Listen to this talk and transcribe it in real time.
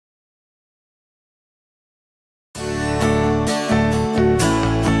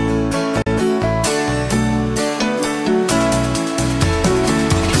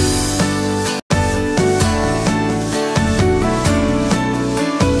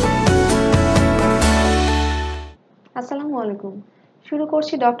আসসালামু আলাইকুম। শুরু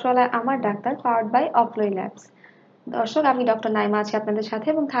করছি ডক্টরওয়ালা আমার ডাক্তার পাওয়ার্ড বাই অপলয় ল্যাবস। দর্শক, আমি ডক্টর নাইমা আছি আপনাদের সাথে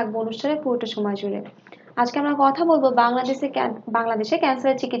এবং থাকবো অনুষ্ঠানের পুরোটা সময় জুড়ে। আজকে আমরা কথা বলবো বাংলাদেশে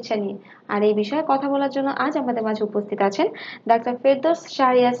ক্যান্সারের চিকিৎসা নিয়ে। আর এই বিষয়ে কথা বলার জন্য আজ আমাদের মাঝে উপস্থিত আছেন ডাক্তার ফেরদৌস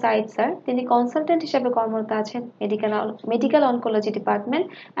শাহরিয়ার সাইদ স্যার। তিনি কনসালটেন্ট হিসেবে কর্মরত আছেন medical oncology department,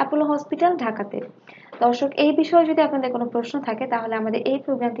 Apollo hospital, ঢাকাতে। দর্শক, এই বিষয়ে যদি আপনাদের কোনো প্রশ্ন থাকে তাহলে আমাদের এই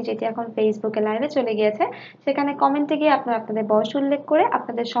প্রোগ্রামটি, যেটি এখন ফেসবুকে লাইভে চলে গিয়েছে, সেখানে কমেন্টে গিয়ে আপনারা আপনাদের বয়স উল্লেখ করে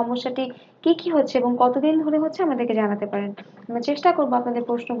আপনাদের সমস্যাটি কি হচ্ছে এবং কতদিন ধরে হচ্ছে আমাদেরকে জানাতে পারেন। আমরা চেষ্টা করবো আপনাদের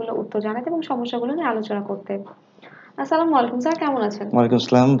প্রশ্নগুলো উত্তর জানাতে এবং সমস্যাগুলো নিয়ে আলোচনা করতে। আসসালামু আলাইকুম স্যার, কেমন আছেন? ওয়ালাইকুম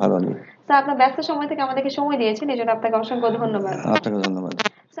আসসালাম, ভালো আছি স্যার। আপনার ব্যস্ত সময় থেকে আমাদেরকে সময় দিয়েছেন, এই জন্য আপনাকে অসংখ্য ধন্যবাদ। আপনাকে ধন্যবাদ।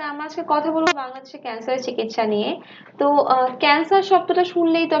 স্যার, আমরা আজকে কথা বলবো বাংলাদেশে ক্যান্সারের চিকিৎসা নিয়ে। তো ক্যান্সার শব্দটা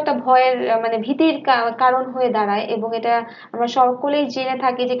শুনলেই তো একটা ভয়ের মানে ভীতির কারণ হয়ে দাঁড়ায়, এবং এটা আমরা সকলেই জেনে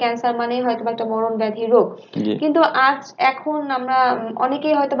থাকি যে ক্যান্সার মানেই হয়তো একটা মরণ ব্যাধি রোগ। কিন্তু এখন আমরা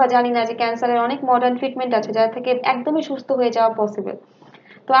অনেকেই হয়তো বা জানি না যে ক্যান্সারের অনেক মডার্ন ট্রিটমেন্ট আছে যা থেকে একদমই সুস্থ হয়ে যাওয়া পসিবল।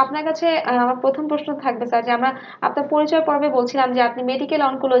 তো আপনার কাছে আমার প্রথম প্রশ্ন থাকবে স্যার, যে আমরা আপনার পরিচয় পর্বে বলছিলাম যে আপনি মেডিকেল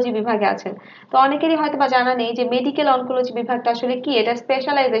অনকোলজি বিভাগে আছেন। তো অনেকেরই হয়তো বা জানা নেই যে মেডিকেল অনকোলজি বিভাগটা আসলে কি, এটা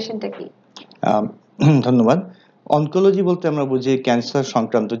স্পেশালাইজেশনটা কি? ধন্যবাদ। অনকোলজি বলতে আমরা বুঝি ক্যান্সার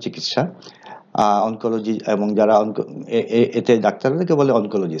সংক্রান্ত চিকিৎসা। অনকোলজি এবং যারা এতে ডাক্তারদেরকে বলে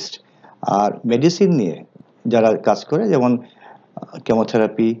অনকোলজিস্ট। আর মেডিসিন নিয়ে যারা কাজ করে, যেমন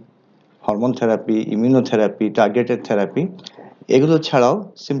chemotherapy, hormone therapy, immunotherapy, targeted therapy, এগুলো ছাড়াও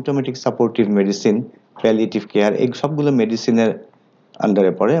symptomatic supportive medicine, palliative care, এই সবগুলো মেডিসিনের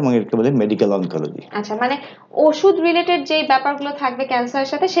আন্ডারে পড়ে এবং এটাকে বলে মেডিকেল অনকোলজি। আচ্ছা, মানে ওষুধ রিলেটেড যে ব্যাপারগুলো থাকবে ক্যান্সারের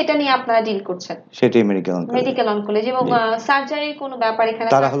সাথে, সেটা নিয়ে আপনারা ডিল করছেন, সেটাই মেডিকেল অনকোলজি। এবং সার্জারির কোনো ব্যাপার এখানে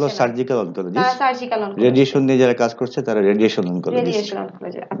তারা হলো সার্জিক্যাল অনকোলজি। তারা সার্জিক্যাল অনকোলজি। রেডিয়েশন নিয়ে যারা কাজ করছে তারা রেডিয়েশন অনকোলজি।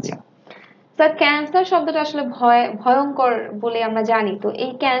 আচ্ছা স্যার, ক্যান্সার শব্দটা আসলে ভয়ঙ্কর বলে আমরা জানি। তো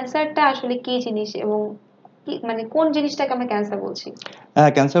এই ক্যান্সারটা আসলে কি জিনিস এবং মানে কোন জিনিসটাকে আমরা ক্যান্সার বলছি?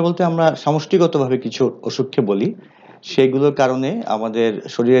 হ্যাঁ, ক্যান্সার বলতে আমরা সমষ্টিগতভাবে কিছু অসুখকে বলি। সেগুলোর কারণে আমাদের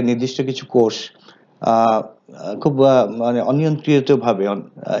শরীরের নির্দিষ্ট কিছু কোষ খুব মানে অনিয়ন্ত্রিতভাবে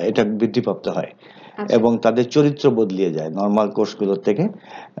এটা বৃদ্ধিপ্রাপ্ত হয় এবং তাদের চরিত্র বদলিয়ে যায় নর্মাল কোষগুলোর থেকে।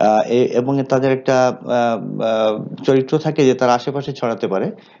 এবং তাদের একটা চরিত্র থাকে যে তারা আশেপাশে ছড়াতে পারে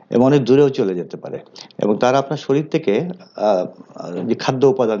এবং অনেক দূরেও চলে যেতে পারে, এবং তারা আপনার শরীর থেকে যে খাদ্য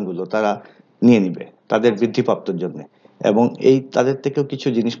উপাদানগুলো তারা নিয়ে নিবে তাদের বৃদ্ধিপ্রাপ্তর জন্য, এবং তাদের থেকেও কিছু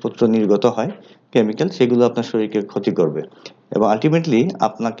জিনিসপত্র নির্গত হয় কেমিক্যাল, সেগুলো আপনার শরীরকে ক্ষতি করবে এবং আলটিমেটলি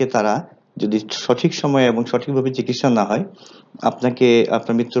আপনাকে তারা যদি সঠিক সময়ে এবং সঠিকভাবে চিকিৎসা না হয় আপনাকে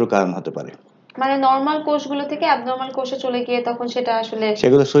আপনার মৃত্যুর কারণ হতে পারে। মানে নরমাল কোষগুলো থেকে অ্যাবনরমাল কোষে চলে গিয়ে তখন সেটা আসলে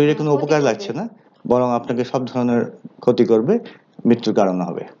সেগুলো শরীরে কোনো উপকার লাগছে না, বরং আপনাকে সব ধরনের ক্ষতি করবে, মৃত্যুর কারণ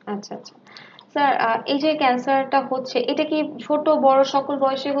হবে। আচ্ছা আচ্ছা স্যার, এই যে ক্যান্সারটা হচ্ছে, এটা কি ছোট বড় সকল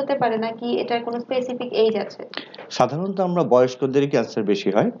বয়সে হতে পারে নাকি এটার কোনো স্পেসিফিক এজ আছে? সাধারণত আমরা বয়স্কদেরই ক্যান্সার বেশি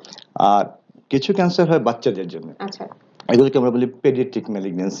হয়, আর কিছু ক্যান্সার হয় বাচ্চাদের জন্য। আচ্ছা, এগুলোকে আমরা বলি পেডিয়াট্রিক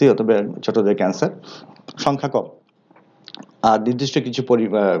ম্যালিগন্যান্সি অথবা ছোটদের ক্যান্সার। সংখ্যা কম আর নির্দিষ্ট কিছু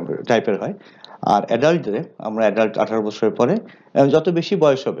টাইপের হয়। আর অ্যাডাল্টে আমরা 18 বছরের পরে যত বেশি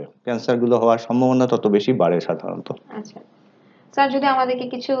বয়স হবে ক্যান্সারগুলো হওয়ার সম্ভাবনা তত বেশি বাড়ে সাধারণত। আচ্ছা স্যার, যদি আমাদেরকে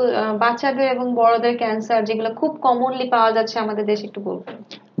কিছু বাচ্চাদের এবং বড়দের ক্যান্সার যেগুলো খুব কমনলি পাওয়া যাচ্ছে আমাদের দেশে একটু বলবেন।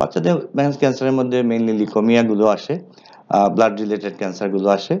 বাচ্চাদের ক্যান্সারের মধ্যে মেইনলি লিউকেমিয়া গুলো আসে, ব্লাড রিলেটেড ক্যান্সার গুলো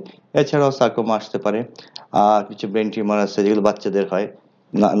আসে, এছাড়াও সার্কোমা আসতে পারে, কিছু ব্রেন টিউমার আছে যেগুলো বাচ্চাদের হয়,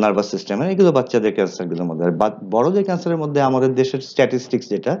 নার্ভাস সিস্টেমের, এগুলো বাচ্চাদের ক্যান্সার গুলোর মধ্যে। বড়দের ক্যান্সারের মধ্যে আমাদের দেশের স্ট্যাটিস্টিক্স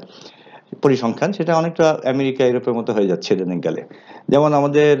যেটা পরিসংখ্যান, সেটা অনেকটা আমেরিকা ইউরোপের মতো হয়ে যাচ্ছে ইদানিংকালে। যেমন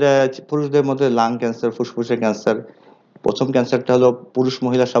আমাদের পুরুষদের মধ্যে লাং ক্যান্সার, ফুসফুসের ক্যান্সার, প্রথম ক্যান্সারটা হলো পুরুষ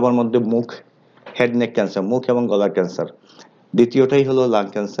মহিলা সবার মধ্যে মুখ, হেড নেক ক্যান্সার, মুখ এবং গলার ক্যান্সার। দ্বিতীয়টাই হলো লাং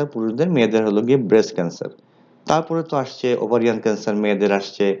ক্যান্সার পুরুষদের, মেয়েদের হলো গিয়ে ব্রেস্ট ক্যান্সার। তারপরে তো আসছে ওভারিয়ান ক্যান্সার, মেয়েদের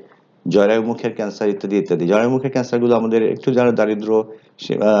আসছে জরায়ু মুখের ক্যান্সার ইত্যাদি ইত্যাদি। জরায়ু মুখের ক্যান্সারগুলো আমাদের একটু যারা দারিদ্র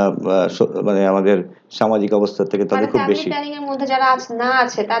মানে আমাদের সামাজিক অবস্থা থেকে তাদের খুব বেশি,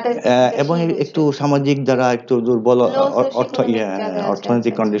 এবং একটু সামাজিক যারা একটু দুর্বল,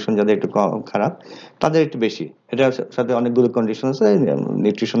 অর্থনৈতিক কন্ডিশন যাদের একটু খারাপ, তাদের একটু বেশি। এটার সাথে অনেকগুলো কন্ডিশন আছে,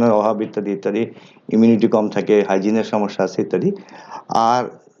 নিউট্রিশনের অভাব ইত্যাদি ইত্যাদি, ইমিউনিটি কম থাকে, হাইজিনের সমস্যা আছে ইত্যাদি। আর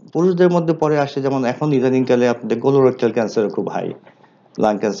পুরুষদের মধ্যে পরে আসে যেমন এখন ইদানিংকালে আপনাদের কোলোরেক্টাল ক্যান্সার খুব হাই,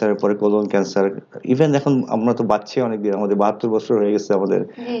 লাং ক্যান্সারের পরে কোলন ক্যান্সার। ইভেন এখন আমরা তো বাচ্চা অনেকদিন, আমাদের 72 বছর হয়ে গেছে আমাদের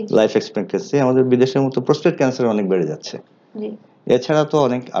লাইফ এক্সপেক্টেন্সি, আমাদের বিদেশের মতো প্রোস্টেট ক্যান্সার অনেক বেড়ে যাচ্ছে। এছাড়া তো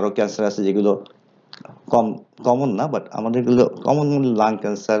অনেক আরো ক্যান্সার আছে যেগুলো কমন না, বাট আমাদের গুলো কমন, লাং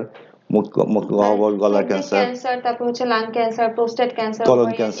ক্যান্সার, গলার ক্যান্সার, তারপর হচ্ছে lung cancer, prostate cancer, colon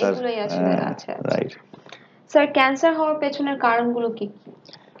cancer. Right sir cancer হওয়ার পেছনের কারণগুলো কি কি?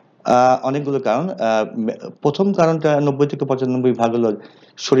 অনেকগুলো কারণ। প্রথম কারণটা 90 থেকে 95 ভাগ হলো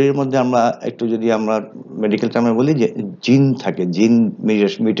শরীরের মধ্যে আমরা একটু যদি আমরা মেডিকেল টার্মে বলি যে জিন থাকে, জিন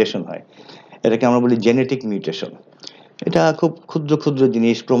মিউটেশন হয়, এটাকে আমরা বলি জেনেটিক মিউটেশন। এটা খুব ক্ষুদ্র ক্ষুদ্র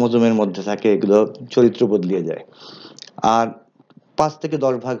জিনিস ক্রোমোজোমের মধ্যে থাকে, এগুলো চরিত্র বদলিয়ে যায়। আর 5 থেকে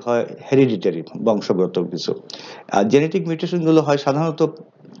 10 ভাগ হয় হেরিডিটারি, বংশগত কিছু। আর জেনেটিক মিউটেশন গুলো হয় সাধারণত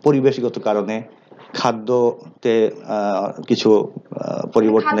পরিবেশগত কারণে, খাদ্যতে কিছু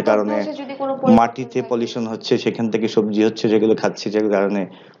পরিবর্তনের কারণে, মাটিতে পলিউশন হচ্ছে সেখান থেকে সবজি হচ্ছে যেগুলো খাচ্ছি সেগুলোর কারণে,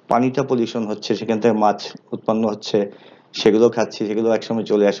 পানিটা পলিউশন হচ্ছে সেখান থেকে মাছ উৎপন্ন হচ্ছে সেগুলো খাচ্ছি, সেগুলো একসময়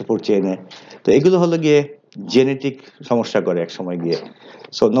চলে আসে পড়ছে এনে। তো এগুলো হলো গিয়ে জেনেটিক সমস্যা করে এক সময় গিয়ে।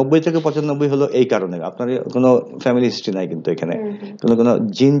 সো 90 থেকে 95 হলো এই কারণে। আপনার কোনো ফ্যামিলি হিস্ট্রি নাই কিন্তু এখানে, কোনো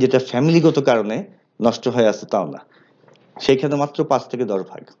জিন যেটা ফ্যামিলিগত কারণে নষ্ট হয়ে আছে তাও না, সেইখানে মাত্র 5 থেকে 10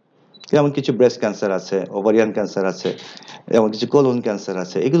 ভাগ। যেমন কিছু ব্রেস্ট ক্যান্সার আছে, ওভারিয়ান ক্যান্সার আছে, যেমন কিছু কোলন ক্যান্সার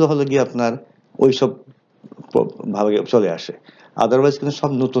আছে, এগুলো হলো গিয়ে আপনার ওইসব ভাবে চলে আসে। আদারওয়াইজ কিন্তু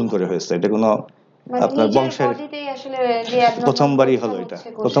সব নতুন করে হয়েছে, এটা কোনো আপনার বংশের প্রথমবারই হলো, এটা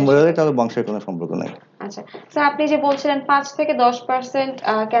প্রথমবার হলো, এটা বংশের কোনো সম্পর্ক নাই। আচ্ছা স্যার, আপনি যে বলছিলেন 5 থেকে 10%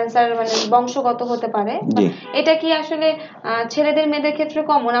 ক্যান্সার মানে বংশগত হতে পারে, এটা কি আসলে ছেলেদের মেয়েদের ক্ষেত্রে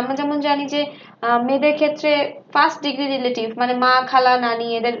কমন? আমরা যেমন জানি যে মেয়েদের ক্ষেত্রে ফার্স্ট ডিগ্রি রিলেটিভ মানে মা, খালা, নানি,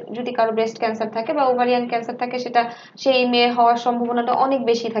 এদের যদি কারো ব্রেস্ট ক্যান্সার থাকে বা ওভারিয়ান ক্যান্সার থাকে, সেটা সেই মেয়ে হওয়ার সম্ভাবনাটা অনেক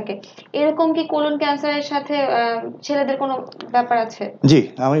বেশি থাকে। এরকম কি কোলন ক্যান্সারের সাথে ছেলেদের কোনো ব্যাপার আছে? জি,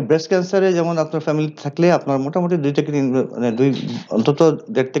 আমি ব্রেস্ট ক্যান্সারে যেমন আপনার ফ্যামিলি থাকলে আপনার মোটামুটি 2 থেকে 3 মানে অন্তত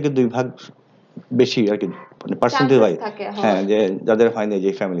 1.5 থেকে 2 ভাগ বেশি আর কি, মানে পার্সেন্টেজ ওয়াইজ। হ্যাঁ, যে যাদের হয় না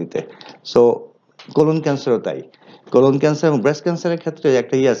যে ফ্যামিলিতে। সো কোলন ক্যান্সারও তাই। কোলন ক্যান্সার এবং ব্রেস্ট ক্যান্সারের ক্ষেত্রে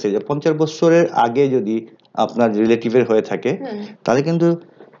একটা আছে যে 50 বছরের আগে যদি আপনার রিলেটিভের হয়ে থাকে তাহলে কিন্তু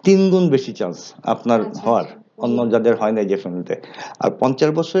 3 গুণ বেশি চান্স আপনার হওয়ার, অন্য যাদের হয় না যে ফ্যামিলিতে। আর 50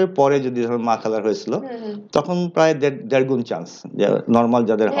 বছরের পরে যদি ধরুন মা খালার হয়েছিল তখন প্রায় 1.5 গুণ চান্স, যে নর্মাল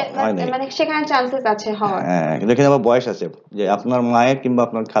যাদের হয় না, মানে সেখানে চান্সেস আছে হওয়ার। হ্যাঁ, কিন্তু এখানে আবার বয়স আছে, যে আপনার মায়ের কিংবা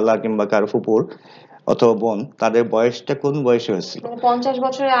আপনার খালা কিংবা কারো ফুপুর অথবা বোন, তাদের বয়সটা কোন বয়সে হয়েছিল, 50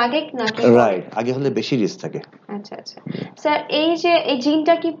 বছরের আগে নাকি? রাইট, আগে হলে বেশি রিস্ক থাকে। আচ্ছা আচ্ছা স্যার, এই যে এই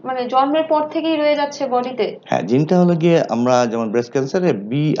জিনটা কি মানে জন্মের পর থেকেই রয়ে যাচ্ছে বডিতে? হ্যাঁ, জিনটা হলো গিয়ে আমরা যেমন ব্রেস্ট ক্যান্সারে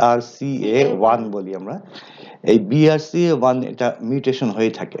BRCA1 বলি আমরা, এই BRCA1 এটা মিউটেশন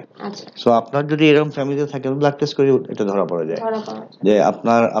হয়ে থাকে। সো আপনার যদি এরকম ফ্যামিলিতে থাকে ব্লাড টেস্ট করে এটা ধরা পড়া যায় যে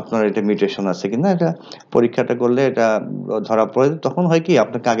আপনার এটা মিউটেশন আছে কিনা। এটা পরীক্ষাটা করলে এটা ধরা পড়ে। তখন হয় কি,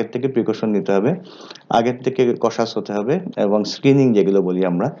 আপনাকে আগের থেকে প্রিকশন নিতে হবে, আগের থেকে কশাস হতে হবে, এবং স্ক্রিনিং যেগুলো বলি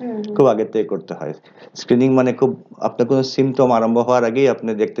আমরা খুব আগের থেকে করতে হয়। স্ক্রিনিং মানে খুব আপনার কোনো সিমটম আরম্ভ হওয়ার আগেই আপনি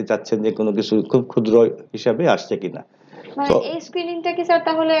দেখতে চাচ্ছেন যে কোনো কিছু খুব ক্ষুদ্র হিসাবে আসছে কিনা। মানে এই স্ক্রিনিংটা কি স্যার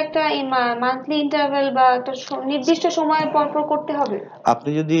তাহলে একটা মান্থলি ইন্টারভ্যাল বা একটা নির্দিষ্ট সময় পর পর করতে হবে? আপনি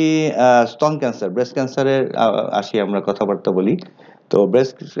যদি স্তন ক্যান্সার, ব্রেস্ট ক্যান্সারের আসি আমরা কথাবার্তা বলি, তো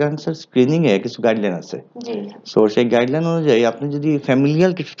ব্রেস্ট ক্যান্সার স্ক্রিনিং এ কিছু গাইডলাইন আছে। সো সেই গাইডলাইন অনুযায়ী আপনি যদি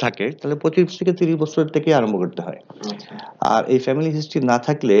ফ্যামিলিয়াল কিছু থাকে তাহলে 25 থেকে 30 বছর থেকে আরম্ভ করতে হয়। আর এই ফ্যামিলি হিস্ট্রি না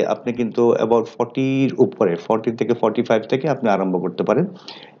থাকলে আপনি কিন্তু অ্যাবাউট 40 উপরে, 40 থেকে 45 থেকে আপনি আরম্ভ করতে পারেন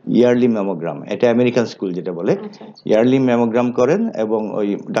ইয়ারলি ম্যামোগ্রাম। এটা আমেরিকান স্কুল যেটা বলে, ইয়ারলি ম্যামোগ্রাম করেন এবং ওই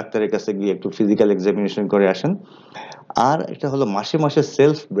ডাক্তারের কাছে গিয়ে একটু ফিজিক্যাল এক্সামিনেশন করে আসেন। আর এটা হলো মাসে মাসে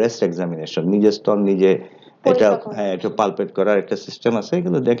সেলফ ব্রেস্ট এক্সামিনেশন, নিজের স্তন নিজে এটা একটু পালপেট করার একটা সিস্টেম আছে।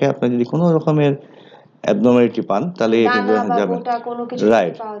 এগুলো দেখে আপনি যদি কোনো রকমের অ্যাবনর্মালিটি পান তাহলে কিন্তু যাবেন,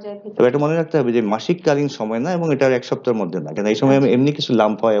 রাইট। তবে এটা মনে রাখতে হবে যে মাসিককালীন সময় না, এবং এটা 1 সপ্তাহের মধ্যে না, কারণ এই সময় এমনি কিছু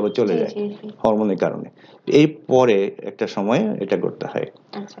লাম্প হয় আবার চলে যায় হরমোনের কারণে। এই পরে একটা সময় এটা করতে হয়।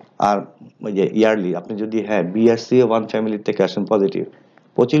 আর ওই যে ইয়ারলি আপনি যদি BRCA1 ফ্যামিলি থেকে আসেন পজিটিভ,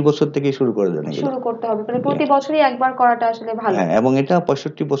 25 বছর থেকে শুরু করে দেন, শুরু করতে হবে, মানে প্রতি বছরই একবার করাটা আসলে ভালো। হ্যাঁ, এবং এটা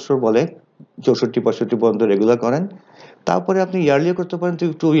 65 বছর বলে, 64-65 পর্যন্ত রেগুলার করেন। তারপরে আপনি ইয়ারলি করতে পারেন,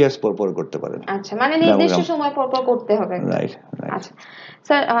 2 ইয়ার্স পর পর করতে পারেন। আচ্ছা, মানে নির্দিষ্ট সময় পর পর করতে হবে। রাইট। আচ্ছা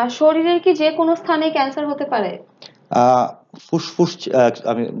স্যার, শরীরের কি যে কোনো স্থানে ক্যান্সার হতে পারে? ফুসফুস,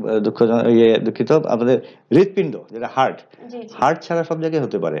 আমি দুঃখিত, আমাদের হৃৎপিণ্ড যেটা হার্ট ছাড়া সব জায়গায়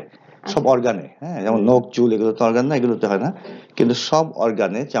হতে পারে, সব অর্গানে। হ্যাঁ, যেমন নখ, চুল, এগুলো তো অর্গান না, এগুলোতে হয় না, কিন্তু সব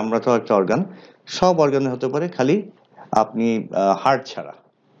অর্গানে, চামড়াটাও একটা অর্গান, সব অর্গানে হতে পারে, খালি আপনি হার্ট ছাড়া।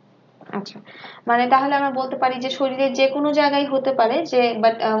 আচ্ছা, মানে তাহলে আমরা বলতে পারি যে শরীরের যে কোনো জায়গায় হতে পারে, যে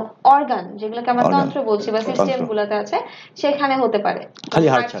বাট অর্গান যেগুলোকে আমরা তন্ত্র বলছি বা সিস্টেম গুলোতে আছে সেখানে হতে পারে, খালি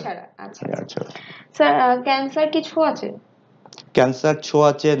হার্ট ছাড়া। আচ্ছা স্যার, ক্যান্সার কি ছোঁয়াচে? ক্যান্সার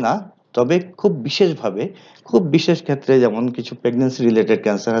ছোঁয়াচে না, তবে খুব বিশেষভাবে খুব বিশেষ ক্ষেত্রে যেমন কিছু প্রেগন্যান্সি রিলেটেড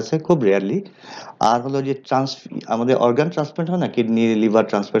ক্যান্সার আছে খুব রেয়ারলি, আর হলো যে আমাদের অর্গান ট্রান্সপ্লান্ট হয় না, কিডনি লিভার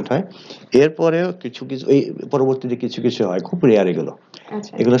ট্রান্সপ্লান্ট হয়, এরপরেও কিছু কিছু এই পরবর্তীতে কিছু কিছু হয়, খুব রেয়ার এগুলো।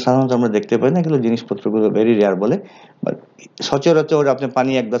 আচ্ছা এগুলো সাধারণত আমরা দেখতে পাই না, এগুলো জিনিসপত্রগুলো ভেরি রেয়ার বলে। বাট সচরাচর আপনি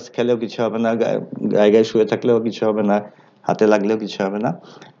পানি এক গ্লাস খেলেও কিছু হবে না, গায়ে গায়ে শুয়ে থাকলেও কিছু হবে না, হাতে লাগলেও কিছু হবে না,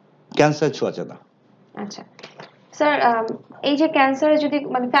 ক্যান্সার ছোঁয়াচে না। আচ্ছা স্যার, এই যে ক্যান্সারে যদি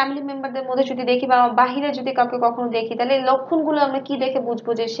মানে ফ্যামিলি মেম্বারদের মধ্যে যদি দেখি বা বাহিরে যদি কাউকে কখনো দেখি, তাহলে এই লক্ষণগুলো আমরা কি দেখে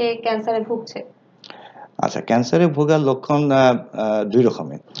বুঝবো যে সে ক্যান্সারে ভুগছে? আচ্ছা, ক্যান্সারে ভোগার লক্ষণ দুই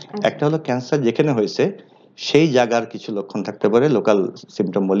রকমের। আচ্ছা একটা হলো ক্যান্সার যেখানে হয়েছে সেই জায়গার কিছু লক্ষণ থাকতে পারে, লোকাল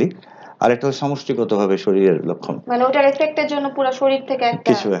সিমটম বলি। আর একটা হলো সমষ্টিগতভাবে শরীরের লক্ষণ মানে ওটার এফেক্টের জন্য পুরো শরীর থেকে একটা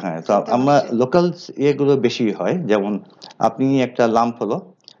কিছু। হ্যাঁ, তো সিমটম আমরা আসে। লোকাল ইয়েগুলো বেশি হয়, যেমন আপনি একটা লাম্প হলো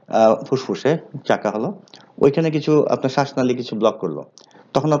ফুসফুসে, চাকা হলো, ওইখানে কিছু আপনার শ্বাসনালী কিছু ব্লক করলো,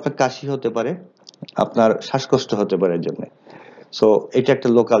 তখন আপনার কাশি হতে পারে, আপনার শ্বাসকষ্ট হতে পারে এর জন্য। সো এটা একটা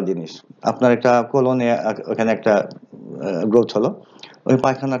লোকাল জিনিস। আপনার একটা কোলনে ওখানে একটা গ্রোথ হলো, ওই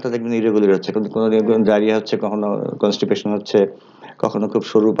পায়খানাটা দেখবেন ইরেগুলার হচ্ছে, কিন্তু কোনো ডায়রিয়া হচ্ছে, কখনো কনস্টিপেশন হচ্ছে, কখনো খুব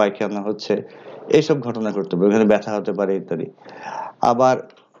সরু পায়খানা হচ্ছে, এইসব ঘটনা ঘটতে পারে, ওখানে ব্যথা হতে পারে ইত্যাদি। আবার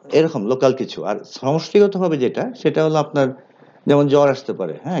এরকম লোকাল কিছু। আর সমষ্টিগতভাবে যেটা, সেটা হলো আপনার যেমন জ্বর আসতে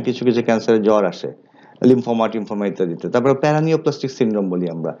পারে, হ্যাঁ, কিছু কিছু ক্যান্সারের জ্বর আসে, লিম্ফোমা টিম্ফোমা ইত্যাদিতে। তারপরে প্যারানিওপ্লাস্টিক সিনড্রোম বলি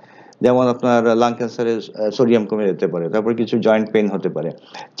আমরা, যেমন আপনার লাং ক্যান্সারে সোডিয়াম কমে যেতে পারে, তারপর কিছু জয়েন্ট পেইন হতে পারে,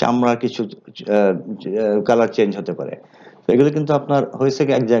 চামড়ার কিছু কালার চেঞ্জ হতে পারে। তো এগুলো কিন্তু আপনার হয়েছে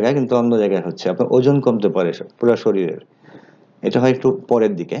এক জায়গায়, কিন্তু অন্য জায়গায় হচ্ছে। আপনার ওজন কমতে পারে পুরো শরীরের। এটা হয় একটু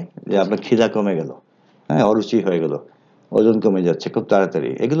পরের দিকে, যে আচ্ছা আপনার খিদা কমে গেল, হ্যাঁ, অরুচি হয়ে গেল, ওজন কমে যাচ্ছে খুব তাড়াতাড়ি।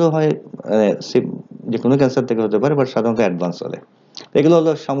 এগুলো হয় যে কোনো ক্যান্সার থেকে হতে পারে, বাট সাধারণত অ্যাডভান্স হলে। এগুলো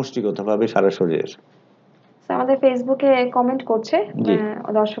হলো সমষ্টিগতভাবে সারা শরীরের। স্যার, আমাদের ফেসবুকে কমেন্ট করছে জি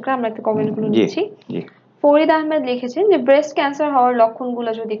দর্শকরা, আমরা একটু কমেন্ট গুলো জি নিচ্ছি। জি। ফরিদ আহমেদ লিখেছেন যে ব্রেস্ট ক্যান্সার হওয়ার লক্ষণগুলো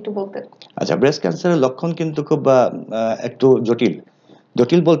যদি একটু বলতেন। আচ্ছা, ব্রেস্ট ক্যান্সারের লক্ষণ কিন্তু খুব একটু জটিল।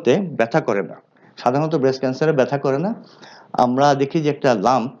 জটিল বলতে ব্যথা করে না, সাধারণত ব্রেস্ট ক্যান্সারে ব্যথা করে না। আমরা দেখি যে একটা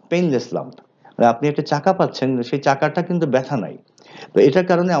লাম্প, পেইনলেস লাম্প, আপনি একটা চাকা পাচ্ছেন, সেই চাকাটা কিন্তু ব্যথা নাই। তো এটার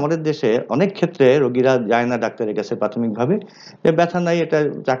কারণে আমাদের দেশে অনেক ক্ষেত্রে রোগীরা যায় না ডাক্তারের কাছে প্রাথমিকভাবে, যে ব্যথা নাই, এটা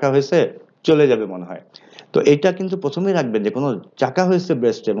চাকা হয়েছে, চলে যাবে মনে হয়। তো এটা কিন্তু প্রথমেই রাখবেন যে কোনো চাকা হয়েছে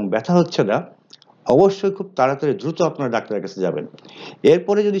ব্রেস্টে এবং ব্যথা হচ্ছে না, অবশ্যই খুব তাড়াতাড়ি দ্রুত আপনার ডাক্তারের কাছে যাবেন।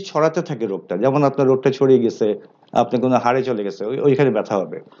 এরপরে যদি ছড়াতে থাকে রোগটা, যেমন আপনার রোগটা ছড়িয়ে গেছে, আপনি কোনো হাড়ে চলে গেছে, ওইখানে ব্যথা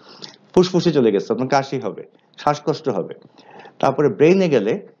হবে, ফুসফুসে চলে গেছে, আপনার কাশি হবে, শ্বাসকষ্ট হবে। তারপরে ব্রেইনে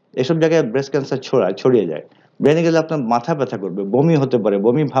গেলে, এসব জায়গায় ব্রেস্ট ক্যান্সার ছড়িয়ে যায়। ব্রেনে গেলে আপনার মাথা ব্যথা করবে, বমি হতে পারে,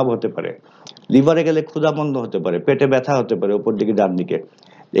 বমি ভাব হতে পারে। লিভারে গেলে ক্ষুধামন্দ হতে পারে, পেটে ব্যথা হতে পারে উপর দিকে ডান দিকে।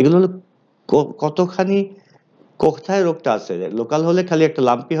 এগুলো হলো কতখানি কোথায় রোগটা আছে। লোকাল হলে খালি একটা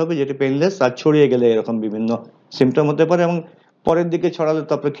লাম্পি হবে যেটা পেইনলেস, আর ছড়িয়ে গেলে এরকম বিভিন্ন সিমটম হতে পারে, এবং পরের দিকে ছড়ালে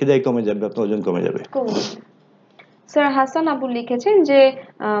তো আপনার খিদাই কমে যাবে, আপনার ওজন কমে যাবে। কমে যাবে। স্যার হাসান আবুল লিখেছেন যে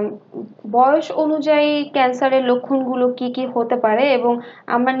আম, বয়স অনুযায়ী ক্যান্সারের লক্ষণগুলো কি কি হতে পারে, এবং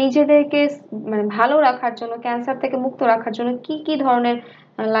আমরা নিজেদেরকে মানে ভালো রাখার জন্য, ক্যান্সার থেকে মুক্ত রাখার জন্য কি কি ধরনের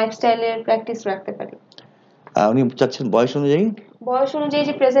লাইফস্টাইলের প্র্যাকটিস রাখতে পারি? উনি চাচ্ছেন বয়স অনুযায়ী। বয়স অনুযায়ী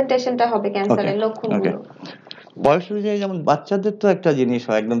যে প্রেজেন্টেশনটা হবে ওকে ক্যান্সারের ওকে। লক্ষণগুলো। বয়স অনুযায়ী যেমন বাচ্চাদের তো একটা জিনিস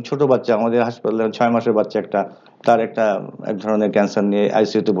হয়, একদম ছোট বাচ্চা আমাদের হাসপাতালে 6 মাসের বাচ্চা একটা, তার একটা এক ধরনের ক্যান্সার নিয়ে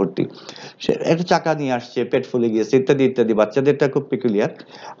আইসিইউতে ভর্তি, সে একটা চাকা নিয়ে আসছে, পেট ফুলে গিয়েছে ইত্যাদি ইত্যাদি। বাচ্চাদেরটা খুব পিকুলিয়ার।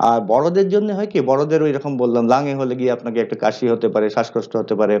 আর বড়দের জন্য হয় কি, বড়দের ওই রকম বললাম, লাঙে হলে গিয়ে আপনাকে একটা কাশি হতে পারে, শ্বাসকষ্ট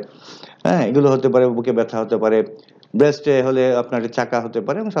হতে পারে, হ্যাঁ, এগুলো হতে পারে, বুকে ব্যথা হতে পারে। ব্রেস্টে হলে আপনার একটা চাকা হতে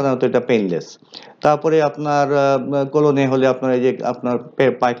পারে, এবং সাধারণত এটা পেইনলেস। তারপরে আপনার কোলনে হলে আপনার এই যে আপনার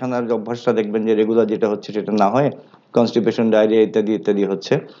পায়খানার যে অভ্যাসটা দেখবেন যে রেগুলার যেটা হচ্ছে সেটা না হয়, কনস্টিপেশন, ডায়রিয়া ইত্যাদি ইত্যাদি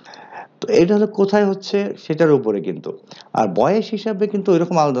হচ্ছে। তো এটা হলো কোথায় হচ্ছে সেটার উপরে কিন্তু। আর বয়স হিসাবে কিন্তু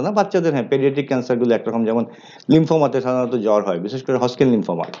ওইরকম আলাদা না। বাচ্চাদের হ্যাঁ পেডিয়াট্রিক ক্যান্সার গুলো একরকম, যেমন লিম্ফোমাতে সাধারণত জ্বর হয়, বিশেষ করে হস্কিন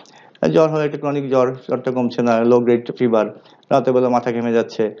লিম্ফোমা। জ্বর হয়, একটা ক্রনিক জ্বর, জ্বরটা কমছে না, লো গ্রেড ফিভার, রাতের বেলা মাথা ঘেমে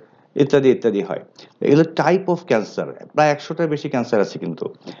যাচ্ছে ইত্যাদি ইত্যাদি হয়। এগুলো টাইপ অফ ক্যান্সার, প্রায় 100টার বেশি ক্যান্সার আছে কিন্তু।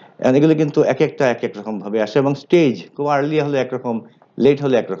 And এগুলো কিন্তু এক একটা এক এক রকম ভাবে আসে, এবং স্টেজ খুব আর্লি হলে একরকম, লেট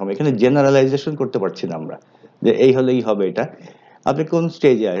হলে একরকম। এখানে জেনারেলাইজেশন করতে পারছি না আমরা যে এই হলেই হবে এটা। আপনি কোন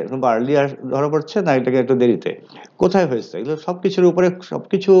স্টেজে এখন আর্লি ধরা পড়ছে না এটাকে একটু দেরিতে, কোথায় হয়েছে, এগুলো সবকিছুর উপরে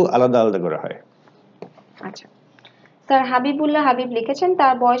সবকিছু আলাদা আলাদা করা হয়। আচ্ছা স্যার, হাবিবুল্লাহ হাবিব লিখেছেন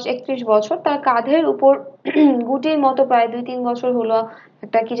তার বয়স 31 বছর, তার কাঁধের উপর গুটির মতো প্রায় 2-3 বছর হলো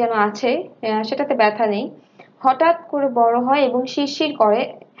একটা কি যেন আছে, সেটাতে ব্যথা নেই, হঠাৎ করে বড় হয় এবং শিরশির করে,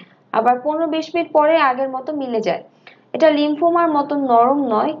 আবার 15-20 মিনিট পরে আগের মতো মিলে যায়। এটা লিম্ফোমার মতো নরম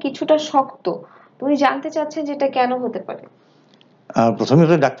নয়, কিছুটা শক্ত। তুমি জানতে চাচ্ছেন যে এটা কেন হতে পারে? প্রথমে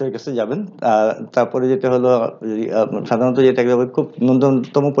হলো ডাক্তারের কাছে যাবেন। তারপরে যেটা হলো সাধারণত যেটা খুব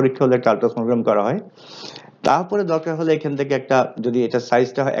ন্যূনতম পরীক্ষা হলে একটা আল্ট্রাসোনোগ্রাম করা হয়। তারপরে দরকার হলে এখান থেকে একটা, যদি এটা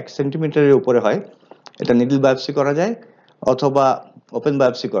সাইজটা হয় 1 সেন্টিমিটারের উপরে হয়, এটা নিডল বায়োপসি করা যায়, অথবা ওপেন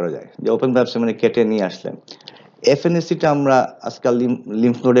বায়োপসি করা যায়। যে ওপেন বায়োপসি মানে কেটে নিয়ে আসলেন। এফএনএসিটা আমরা আজকাল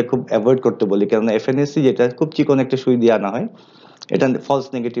লিম্ফ নোডে খুব অ্যাভয়েড করতে বলি, কারণ এফএনএসি যেটা খুব চিকন একটা সুই দিয়ে আনা হয়, এটা ফলস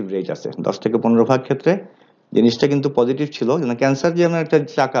নেগেটিভ রেট আছে 10 থেকে 15 ভাগ ক্ষেত্রে। জিনিসটা কিন্তু পজিটিভ ছিল, ক্যান্সার যেমন একটা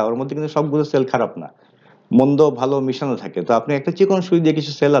চাকা, ওর মধ্যে কিন্তু সবগুলো সেল খারাপ না, মন্দ ভালো মিশানো থাকে। তো আপনি একটা চিকন সুই দিয়ে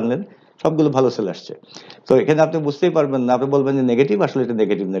কিছু সেল আনলেন, সবগুলো ভালো সেল আসছে। তো এখানে আপনি বুঝতেই পারবেন না, আপনি বলবেন যে নেগেটিভ, আসলে এটা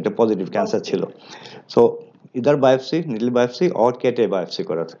নেগেটিভ না, এটা পজিটিভ ক্যান্সার ছিল। So either biopsy, needle biopsy or কেটে বায়োপসি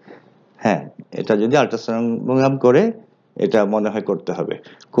করা। হ্যাঁ, এটা যদি আল্ট্রাসাউন্ড করে, এটা মনে হয় করতে হবে।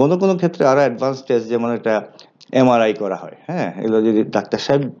 কোনো কোনো ক্ষেত্রে আরো অ্যাডভান্স টেস্ট, যেমন একটা এমআরআই করা হয়। হ্যাঁ, এগুলো যদি ডাক্তার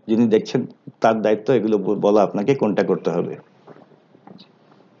সাহেব যিনি দেখছেন, তার দায়িত্ব এগুলো বলা আপনাকে কোনটা করতে হবে।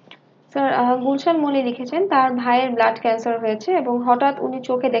 স্যার, গুলশান মনি লিখেছেন তার ভাইয়ের ব্লাড ক্যান্সার হয়েছে এবং হঠাৎ উনি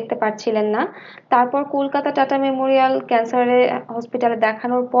চোখে দেখতে পাচ্ছিলেন না। তারপর কলকাতা টাটা মেমোরিয়াল ক্যান্সারে হসপিটালে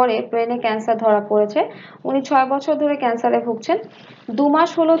দেখানোর পরে ব্রেনে ক্যান্সার ধরা পড়েছে। উনি 6 বছর ধরে ক্যান্সারে ভুগছেন। 2 মাস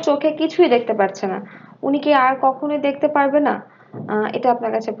হলো চোখে কিছুই দেখতে পাচ্ছে না। উনি কি আর কখনোই দেখতে পারবে না? এটা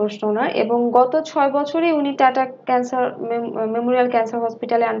আপনার কাছে প্রশ্ন ওনার। এবং গত 6 বছরই উনি টাটা ক্যান্সার মেমোরিয়াল ক্যান্সার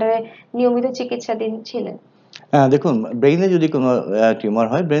হসপিটালে আন্ডারে নিয়মিত চিকিৎসাধীন ছিলেন। হ্যাঁ, দেখুন, ব্রেইনে যদি কোনো টিউমার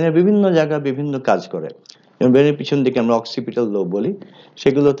হয়, ব্রেনের বিভিন্ন জায়গা বিভিন্ন কাজ করে। ব্রেনের পিছন দিকে আমরা অক্সিপিটাল লোব বলি,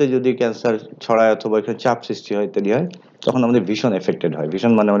 সেগুলোতে যদি ক্যান্সার ছড়ায় অথবা এখানে চাপ সৃষ্টি হয় ইত্যাদি হয়, তখন আমাদের ভীষণ এফেক্টেড হয়।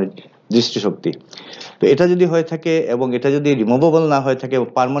 ভীষণ মানে আমাদের দৃষ্টিশক্তি। তো এটা যদি হয়ে থাকে এবং এটা যদি রিমুভেবল না হয়ে থাকে,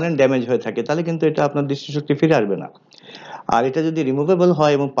 পার্মানেন্ট ড্যামেজ হয়ে থাকে, তাহলে কিন্তু এটা আপনার দৃষ্টিশক্তি ফিরে আসবে না। আর এটা যদি রিমুভেবল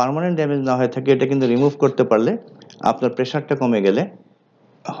হয় এবং পার্মানেন্ট ড্যামেজ না হয়ে থাকে, এটা কিন্তু রিমুভ করতে পারলে আপনার প্রেশারটা কমে গেলে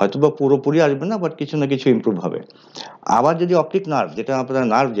হয়তোবা পুরোপুরি আসবে না, বাট কিছু না কিছু ইমপ্রুভ হবে। আবার যদি অপটিক নার্ভ, যেটা আপনার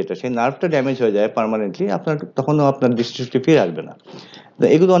নার্ভ, যেটা সেই নার্ভটা ড্যামেজ হয়ে যায় পার্মানেন্টলি, আপনার তখনও আপনার দৃষ্টিশক্তি ফিরে আসবে না। তো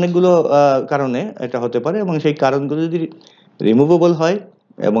এগুলো অনেকগুলো কারণে এটা হতে পারে, এবং সেই কারণগুলো যদি রিমুভেবল হয়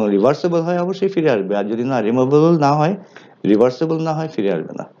এবং রিভার্সেবল হয়, অবশ্যই ফিরে আসবে। আর যদি না রিমুভেবল না হয়, রিভার্সেবল না হয়, ফিরে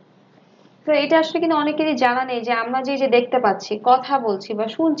আসবে না। তো এটা আসলে কিন্তু অনেকেরই জানা নেই যে আমরা যে দেখতে পাচ্ছি, কথা বলছি বা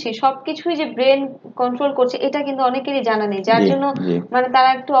শুনছি, সবকিছুই যে ব্রেন কন্ট্রোল করছে, এটা কিন্তু অনেকেরই জানা নেই। যার জি, জন্য জি। মানে তারা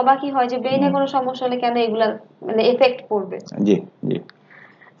একটু অবাকই হয় যে ব্রেনে হুম, কোনো সমস্যা হলে কেন এগুলা মানে এফেক্ট পড়বে। জি, জি।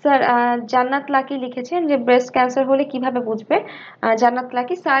 স্যার, জান্নাত লাকি লিখেছেন যে ব্রেস্ট ক্যান্সার হলে কিভাবে বুঝবে। জান্নাত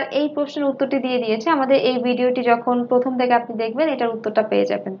লাকি স্যার এই প্রশ্নের উত্তরটি দিয়ে দিয়েছে। আমাদের এই ভিডিওটি যখন প্রথম থেকে আপনি দেখবেন, এটার উত্তরটা পেয়ে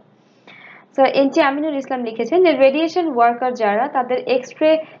যাবেন। স্যার, এনটি আমিনুল ইসলাম লিখেছেন যে রেডিয়েশন ওয়ার্কার যারা তাদের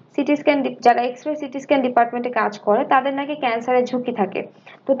এক্স-রে সিটি স্ক্যান যারা এক্স-রে সিটি স্ক্যান ডিপার্টমেন্টে কাজ করে, তাদের নাকি ক্যান্সারের ঝুঁকি থাকে।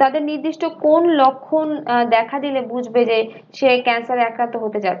 তো তাদের নির্দিষ্ট কোন লক্ষণ দেখা দিলে বুঝবে যে সে ক্যান্সারে আক্রান্ত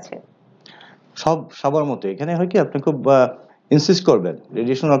হতে যাচ্ছে? সবার মতো এখানে হয় কি, আপনি খুব ইনসিস্ট করবেন।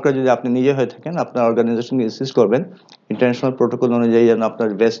 রেডিয়েশন ওয়ার্কার যদি আপনি নিজে হয়ে থাকেন, আপনার অর্গানাইজেশন ইনসিস্ট করবেন ইন্টারন্যাশনাল প্রোটোকল অনুযায়ী যেন আপনার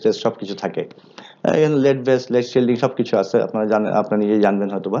ভেস্ট টেস্ট সবকিছু থাকে। এখানে লেড ভেস্ট, লেড শিল্ডিং সবকিছু আছে, আপনারা জানেন, আপনারা নিজেই জানবেন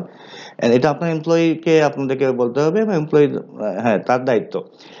হয়তোবা। And এটা আপনার এমপ্লয়িকে আপনাদেরকে বলতে হবে, এবং এমপ্লয়ি, হ্যাঁ, তার দায়িত্ব।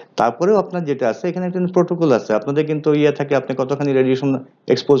 তারপরেও আপনার যেটা আছে, এখানে একটা প্রোটোকল আছে আপনাদের, কিন্তু ইয়ে থাকে আপনি কতখানি রেডিয়েশন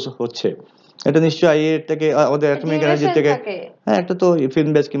এক্সপোজ হচ্ছে। এটা নিশ্চয়ই এর থেকে আমাদের অ্যাটমিক এনার্জি ডিউরেশন থেকে, থাকে। হ্যাঁ, একটা তো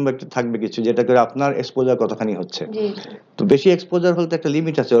ফিল্ম বেস কিংবা একটা থাকবে কিছু, যেটা করে আপনার এক্সপোজার কতখানি হচ্ছে। জি, জি। তো বেশি এক্সপোজার হলে তো একটা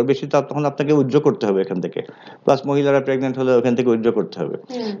লিমিট আছে, ওর বেশি তো তখন আপনাকে উইথড্র করতে হবে এখান থেকে। প্লাস মহিলারা প্রেগনেন্ট হলে ওখান থেকে উইথড্র করতে হবে।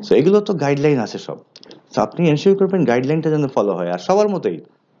 হুম। সো এগুলো তো গাইডলাইন আছে সব। তো আপনি এনশিওর করবেন গাইডলাইনটা যেন ফলো হয়। আর সবার মতোই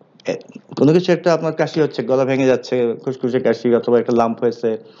কোনো কিছু, একটা আপনার কাশি হচ্ছে, গলা ভেঙে যাচ্ছে, খুসখুসে কাশি, অথবা একটা লাম্প হয়েছে,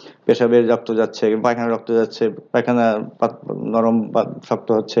 পেশাবের রক্ত যাচ্ছে, পায়খানা রক্ত যাচ্ছে, পায়খানা নরম বা শক্ত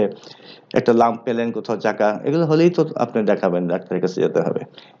হচ্ছে, একটা লাম্প পেলেন কোথাও চাকা, এগুলো হলেই তো আপনি দেখাবেন, ডাক্তারের কাছে যেতে হবে।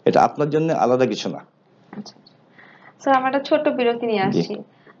 এটা আপনার জন্য আলাদা কিছু না। আচ্ছা। স্যার, আমরা একটা ছোট্ট বিরতি নিয়ে জি। আসছি।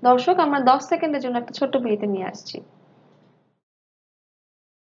 দর্শক, আমরা 10 সেকেন্ডের জন্য একটা ছোট্ট বিরতি নিয়ে আসছি।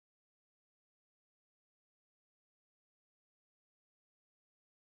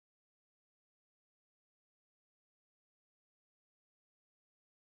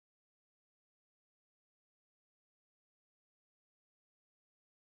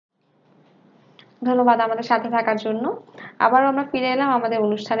 ধন্যবাদ আমাদের সাথে থাকার জন্য। আবারও আমরা ফিরে এলাম আমাদের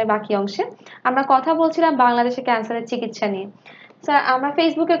অনুষ্ঠানের বাকি অংশে। আমরা কথা বলছিলাম বাংলাদেশে ক্যান্সারের চিকিৎসা নিয়ে। স্যার, আমরা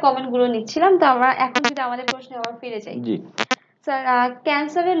ফেসবুকে কমেন্ট গুলো নিচ্ছিলাম, তো আমরা এখন যদি আমাদের প্রশ্নে আবার ফিরে যাই। জি। স্যার,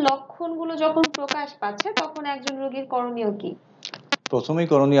 ক্যান্সারের লক্ষণগুলো যখন প্রকাশ পাচ্ছে, তখন একজন রোগীর করণীয় কি? প্রথমেই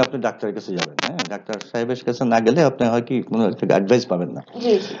করণীয় আপনি ডাক্তারের কাছে যাবেন। হ্যাঁ, ডাক্তার সাহেবের কাছে না গেলে আপনি হয় কি কোনো একটা অ্যাডভাইস পাবেন না।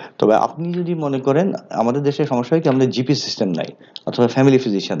 জি জি তবে আপনি যদি মনে করেন, আমাদের দেশে সমস্যা হয় কি, আমাদের জিপি সিস্টেম নাই অথবা ফ্যামিলি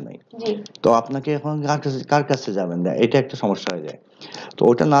ফিজিশিয়ান নাই। জি তো আপনাকে এখন কার কাছে যাবেন, এটা একটা সমস্যা হয়ে যায়। তো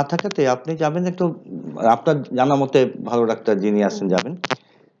ওটা না থাকাতে আপনি যাবেন একটু আপনার জানা মতে ভালো ডাক্তার যিনি আছেন যাবেন।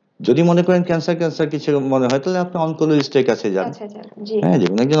 যদি মনে করেন ক্যান্সার কিছু মনে হয়, তাহলে আপনি অনকোলজিস্টের কাছে যান। আচ্ছা আচ্ছা জি হ্যাঁ,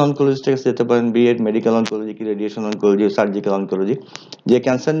 যেমন একজন অনকোলজিস্টের কাছে যেতে পারেন, বিএড মেডিকেল অনকোলজি কি রেডিয়েশন অনকোলজি, সার্জিক্যাল অনকোলজি, যে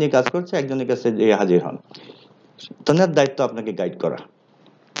ক্যান্সার নিয়ে কাজ করছে একজনের কাছে যে হাজির হন। তার দায়িত্ব আপনাকে গাইড করা।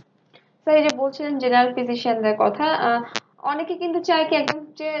 স্যার এই যে বলছিলেন জেনারেল ফিজিশিয়ানদের কথা, অনেকে কিন্তু চায় কি একদম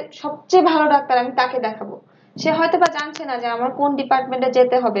যে সবচেয়ে ভালো ডাক্তার আমি তাকে দেখাবো, সে হয়তো বা জানছে না যে আমার কোন ডিপার্টমেন্টে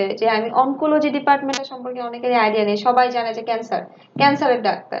যেতে হবে, যে আমি অনকোলজি ডিপার্টমেন্টের সম্পর্কে অনেকেরই আইডিয়া নেই, সবাই জানে যে ক্যান্সারের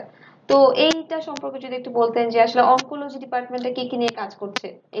ডাক্তার। তো এইটা সম্পর্কে যদি একটু বলতেন যে আসলে অনকোলজি ডিপার্টমেন্টে কি কি নিয়ে কাজ করছে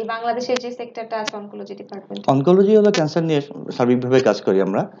এই বাংলাদেশের যে সেক্টরটা আছে অনকোলজি ডিপার্টমেন্ট। অনকোলজি হলো ক্যান্সার নিয়ে সার্বিকভাবে কাজ করি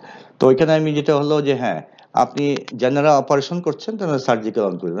আমরা। তো ওইখানে আমি যেটা হলো যে হ্যাঁ, আপনি যারা অপারেশন করছেন তারা সার্জিক্যাল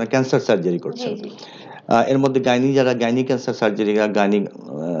অনকোলজি, মানে ক্যান্সার সার্জারি জি করছেন। জি এর মধ্যে যারা gynae cancer surgery, gynae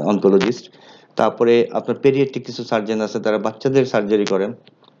oncologist. তারপরে আপনার পেডিয়াট্রিক কিছু সার্জন আছে, তারা বাচ্চাদের সার্জারি করেন,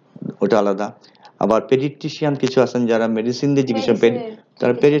 ওটা আলাদা। আবার পেডিয়াট্রিশিয়ান কিছু আছেন যারা মেডিসিন দিয়ে চিকিৎসা, মেডিসিনের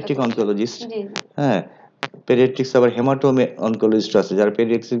তারা চিকিৎসাটা পেডিয়াট্রিক করছে। অনকোলজিস্ট। জি জি হ্যাঁ, পেডিয়াট্রিক্স আবার হেমাটোমে অনকোলজিস্ট আছে যারা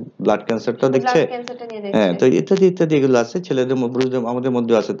পেডিয়াট্রিক ব্লাড ক্যান্সারটা শুধু দেখছে। ব্লাড ক্যান্সারটা নিয়ে হ্যাঁ, দেখছে। তো ইত্যাদি ইত্যাদি এগুলো আছে ছেলেদের মধ্যে, আমাদের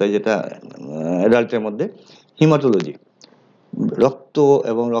মধ্যে আছে তাই, যেটা অ্যাডাল্টের মধ্যে হিমাটোলজি, রক্ত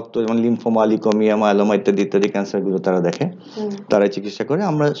এবং রক্ত যেমন লিম্ফোমা, লিউকেমিয়া, মায়োলোমা ইত্যাদি ইত্যাদি ক্যান্সার গুলো তারা দেখে, হুম তারা চিকিৎসা করে।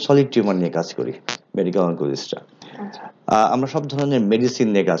 আমরা সলিড টিউমার নিয়ে কাজ করি, মেডিকেল অনকোলজিস্টরা। আচ্ছা আমরা সব ধরনের মেডিসিন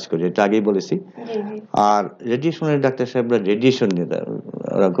নিয়ে কাজ করি, এটা আগেই বলেছি। জি জি আর রেডিয়েশনের ডাক্তার সাহেবরা রেডিয়েশন নিয়ে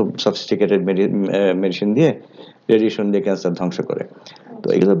ওরা খুব সফিস্টিকেটেড মেডিসিন দিয়ে, রেডিয়েশন দিয়ে ক্যান্সার ধ্বংস করে। তো আচ্ছা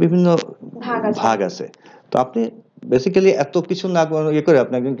এগুলো বিভিন্ন ভাগ আছে। ভাগ আছে। তো আপনি বেসিক্যালি এত কিছু না ইয়ে করে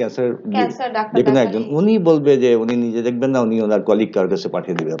আপনি একজন ক্যান্সার ক্যান্সার ডাক্তার যে কোনো একজন, দেখালেই উনি বলবে যে উনি নিজে দেখবেন না, উনি ওনার কলিগ কার কাছে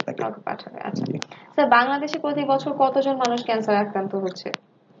পাঠিয়ে দিবে আপনাকে। কাউকে পাঠাবে। আচ্ছা জি। স্যার বাংলাদেশে প্রতি বছর কতজন মানুষ ক্যান্সার আক্রান্ত হচ্ছে।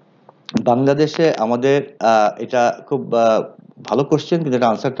 বাংলাদেশে আমাদের এটা খুব ভালো কোশ্চেন, কিন্তু এটা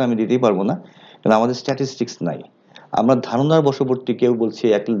আনসারটা আমি দিতেই পারবো না, কারণ আমাদের স্ট্যাটিস্টিক্স নাই। আমরা ধারণার বশবর্তী, কেউ বলছে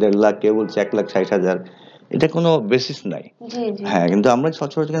 1-1.5 লাখ, কেউ বলছে 1,60,000, এটা কোনো বেসিস নাই। জি জি হ্যাঁ, কিন্তু আমরা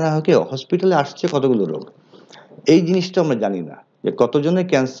সচরাচর হসপিটালে আসছে কতগুলো রোগ, এই জিনিসটা আমরা জানি না, যে কতজনের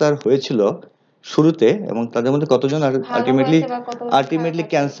ক্যান্সার হয়েছিল শুরুতে এবং তাদের মধ্যে কতজন ভালো আলটিমেটলি হয়েছে বা কতজন খারাপ আছে।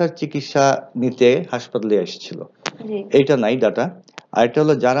 ক্যান্সার চিকিৎসা নিতে হাসপাতালে এসেছিল, জি এইটা নাই ডাটা। আরেকটা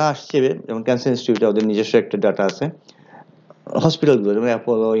হলো যারা আসছে, যেমন ক্যান্সার ইনস্টিটিউটে ওদের নিজস্ব একটা ডাটা আছে, হসপিটালগুলো যেমন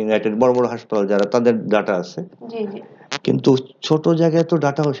অ্যাপোলো, ইউনাইটেড, বড় বড় হাসপাতাল যারা, তাদের ডাটা আছে। জি জি কিন্তু ছোট জায়গায় তো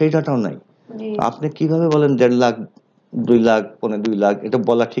ডাটা, সেই ডাটাও নাই। জি আপনি কিভাবে বলেন 1.5 লাখ, 2 লাখ, 2.5 লাখ, এটা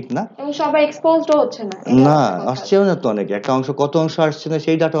বলা ঠিক না। এবং সবাই এক্সপোজড হচ্ছে না, এটা না, হচ্ছে কথা। আসছেও না তো অনেকে, একটা অংশ, কত অংশ আসছে না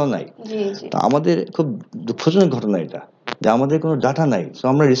সেই ডাটাও নাই। জি জি তো আমাদের খুব দুঃখজনক ঘটনা এটা, যে আমাদের কোনো ডাটা নাই, তো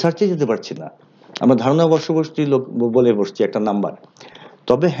আমরা রিসার্চে যেতে পারছি না। আমরা ধারণা বশবর্তী লোক বলে বসছি একটা নাম্বার।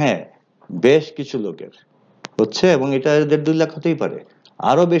 তবে হ্যাঁ, বেশ কিছু লোকের হচ্ছে, এবং এটা 1.5-2 লাখ হতেই পারে,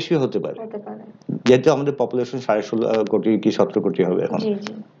 আরো বেশি হতে পারে, হতে পারে। যেহেতু আমাদের পপুলেশন 16.5 কোটি কি 17 কোটি হবে এখন। জি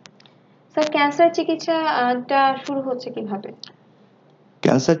জি স্যার ক্যান্সার চিকিৎসাটা শুরু হচ্ছে কিভাবে।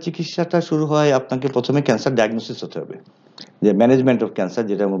 ক্যান্সার চিকিৎসাটা শুরু হয়, আপনাকে প্রথমে ক্যান্সার ডায়াগনোসিস হতে হবে, যে ম্যানেজমেন্ট অফ ক্যান্সার,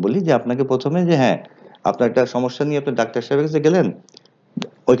 যেটা আমরা বলি, যে আপনাকে প্রথমে যে হ্যাঁ, আপনার একটা সমস্যা নিয়ে আপনি ডাক্তার সাহেবের কাছে গেলেন,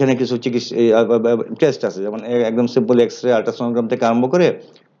 ওইখানে কিছু চিকিৎসা টেস্ট আছে, যেমন একদম সিম্পল এক্স-রে, আল্ট্রাসোনোগ্রাম থেকে আরম্ভ করে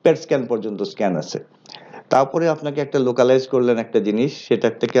পেট স্ক্যান পর্যন্ত স্ক্যান আছে। তারপরে আপনাকে একটা লোকালাইজ করলেন একটা জিনিস,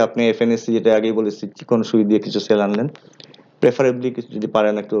 সেটার থেকে আপনি এফএনএসসি, যেটা আগেই বলেছি, চিকন সুই দিয়ে কিছু সেল আনলেন, প্রেফারেবলি যদি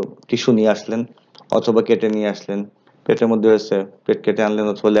পারেন একটু টিস্যু নিয়ে আসলেন, অথবা কেটে নিয়ে আসলেন, পেটের মধ্যে হয়েছে পেট কেটে আনলেন,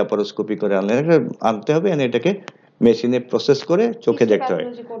 অথবা ল্যাপারোস্কোপি করে আনলেন, এটা আনতে হবে, এনে এটাকে মেশিনে প্রসেস করে চোখে দেখতে হয়।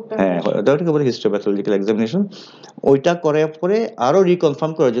 হিস্টোপ্যাথোলজি করতে হ্যাঁ, হবে। ওটাকে বলে হিস্টোপ্যাথোলজিক্যাল এক্সামিনেশন। ওইটা করার পরে আরো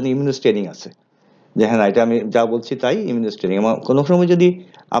রিকনফার্ম করার জন্য ইমিউনো স্টেনিং আছে, যে হ্যাঁ, এটা আমি যা বলছি তাই। ইমিউনো স্টেনিং, কোনো সময় যদি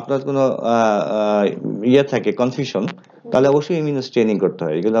আপনার কোনো ইয়ে থাকে, কনফিউশন, তাহলে অবশ্যই ইমিউনো স্টেনিং করতে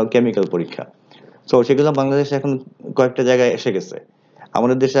হয়, এগুলো কেমিক্যাল পরীক্ষা। তো সেগুলো বাংলাদেশে এখন কয়েকটা জায়গায় এসে গেছে।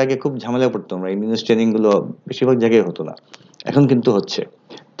 আমাদের দেশে আগে খুব ঝামেলা পড়তো, আমরা ইমিউনো স্টেনিং গুলো বেশিরভাগ জায়গায় হতো না, এখন কিন্তু হচ্ছে।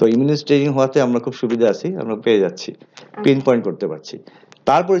 তো ইমিউনো স্টেনিং হওয়াতে আমরা খুব সুবিধা আছি, আমরা পেয়ে যাচ্ছি, পিন পয়েন্ট করতে পারছি।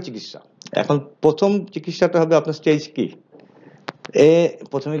 তারপরে চিকিৎসা, এখন প্রথম চিকিৎসাটা হবে আপনার স্টেজ কি,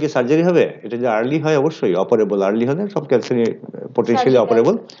 প্রথমে কি সার্জারি হবে, এটা যে আর্লি হয় অবশ্যই অপারেবল, আর্লি হলে সব ক্যান্সার পটেনশিয়ালি সার্জিক্যাল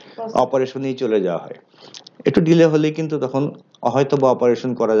অপারেবল, অপারেশনেই চলে যাওয়া হয়। একটু ডিলে হলে কিন্তু তখন হয়তো বা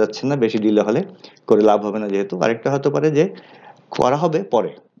অপারেশন করা যাচ্ছে না, বেশি ডিলে হলে করে লাভ হবে না, যেহেতু আরেকটা হতে পারে যে করা হবে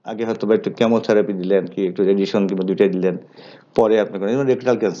পরে, আগে হয়তো বা একটু কেমোথেরাপি দিলেন, কি একটু রেডিয়েশন কিংবা দুইটাই দিলেন, পরে আপনি করেন।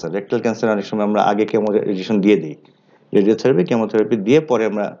 রেকটাল ক্যান্সার অনেক সময় আমরা আগে কেমো রেডিয়েশন দিয়ে দিই, রেডিওথেরাপি কেমোথেরাপি দিয়ে পরে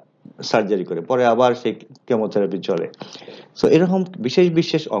আমরা সার্জারি করে পরে আবার সেই কেমোথেরাপি চলে। সো এরকম বিশেষ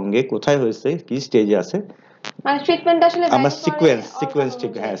বিশেষ অঙ্গে কোথায় হয়েছে কি স্টেজে আছে মানে ট্রিটমেন্ট আসলে আমরা ভ্যারি করে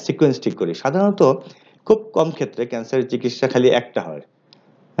অর্গান সিকোয়েন্স ঠিক করি। সাধারণত খুব কম ক্ষেত্রে ক্যান্সারের চিকিৎসা খালি একটা হয়।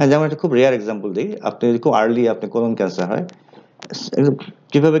 হ্যাঁ, যেমন একটা খুব রেয়ার এক্সাম্পল দিই, আপনি যদি খুব আর্লি আপনি কোলন ক্যান্সার হয়,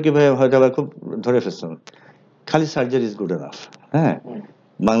 কিভাবে কিভাবে হয়তো আবার খুব ধরে ফেলছেন, খালি সার্জারি ইজ গুড এনাফ। হ্যাঁ,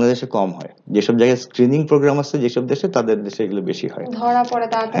 বাংলাদেশে কম হয়, যেসব জায়গায় স্ক্রিনিং প্রোগ্রাম আছে যেসব দেশে, তাদের দেশে এগুলো বেশি হয়। ধরা পড়ে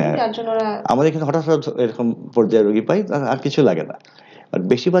তাড়াতাড়ি, হ্যাঁ, যার জন্য আমাদের এখানে হঠাৎ হঠাৎ এরকম পর্যায়ে রোগী পাই, আর কিছু লাগে না। আর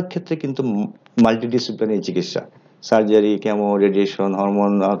বেশিরভাগ ক্ষেত্রে কিন্তু মাল্টিডিসিপ্লিনারি চিকিৎসা, সার্জারি, কেমো, রেডিয়েশন,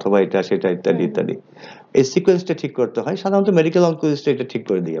 হরমোন অথবা এটা সেটা ইত্যাদি ইত্যাদি। এই সিকোয়েন্সটা ঠিক করতে হয়। সাধারণত মেডিকেল অনকোলজিস্ট এটা ঠিক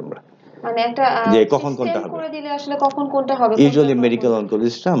করে দিই আমরা, মানে একটা যে কখন কোনটা সিস্টেম হবে। করে দিলে আসলে কখন কোনটা হবে, ইউজুয়ালি মেডিকেল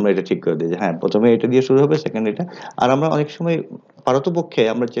অনকোলজিস্টরা আমরা এটা ঠিক করে দিই যে হ্যাঁ প্রথমে এটা দিয়ে শুরু হবে, সেকেন্ড এটা। আর আমরা অনেক সময় পারতপক্ষে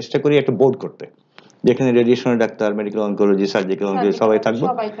আমরা চেষ্টা করি একটা বোর্ড করতে, যেখানে রেডিয়েশনের doctor, medical oncology, surgical oncology সবাই থাকবো,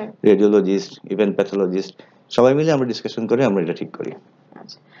 রেডিওলজিস্ট, ইভেন প্যাথোলজিস্ট, সবাই মিলে আমরা ডিসকাশন করে আমরা এটা ঠিক করি।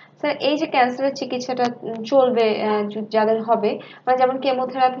 আচ্ছা স্যার, এই যে ক্যান্সারের চিকিৎসাটা চলবে যাদের হবে, মানে যেমন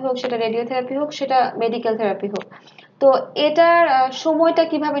কেমোথেরাপি হোক, সেটা রেডিওথেরাপি হোক, সেটা মেডিকেল থেরাপি হোক, তো এটার সময়টা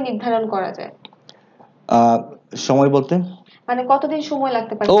কিভাবে নির্ধারণ করা যায়? সময় বলতে মানে কতদিন সময়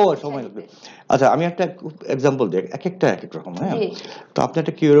লাগতে পারে? সময় লাগবে। আচ্ছা, আমি একটা এক্সাম্পল দিই, এক একটা এক এক রকম। হ্যাঁ, জি তো আপনি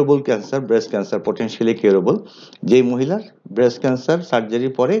একটা curable cancer, breast cancer, potentially curable, যেই মহিলার ব্রেস্ট ক্যান্সার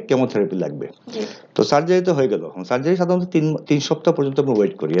সার্জারির পরে কেমোথেরাপি লাগবে, জি তো সার্জারি তো হয়ে গেল। সার্জারি সাধারণত তিন সপ্তাহ পর্যন্ত আমরা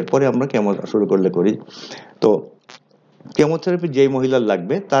ওয়েট করি, এরপরে আমরা কেমো শুরু করলে করি। তো কেমোথেরাপি যেই মহিলার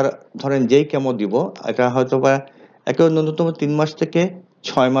লাগবে, তার ধরেন যেই কেমো দিব, এটা হয়তো বা একেবারে ন্যূনতম 3 মাস থেকে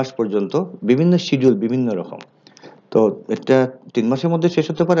 6 মাস পর্যন্ত, বিভিন্ন শিডিউল বিভিন্ন রকম। তো এটা 3 মাসের মধ্যে শেষ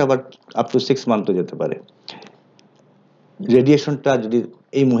হতে পারে, আবার আপ টু 6 মান্থও যেতে পারে। রেডিয়েশনটা যদি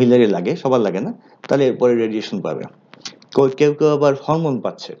এই মহিলারই লাগে, সবার লাগে না, তাহলে এরপরে রেডিয়েশন পাবে। কেউ কেউ আবার হরমোন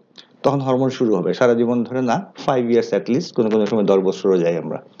পাচ্ছে, তখন হরমোন শুরু হবে সারা জীবন ধরে না, 5 ইয়ার্স অ্যাটলিস্ট, কোনো কোনো সময় 10 বছরও যায়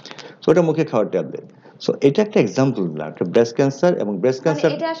আমরা। তো ওটা মুখে খাওয়ার ট্যাবলেট। সো এটা একটা এক্সাম্পল না, একটা ব্রেস্ট ক্যান্সার, এবং ব্রেস্ট মানে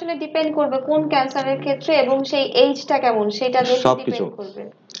ক্যান্সার এটা আসলে ডিপেন্ড করবে কোন ক্যান্সারের ক্ষেত্রে, এবং সেই এইজটা কেমন সেটা দেখে সবকিছু। ডিপেন্ড করবে।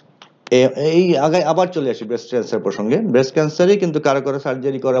 এই আগে আবার চলে আসি ব্রেস্ট ক্যান্সার প্রসঙ্গে। ব্রেস্ট ক্যান্সারই কিন্তু কারো কারো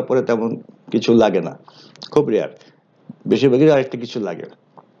সার্জারি করার পরে তেমন কিছু লাগে না, খুব রেয়ার। বেশিরভাগই আরেকটা কিছু লাগে,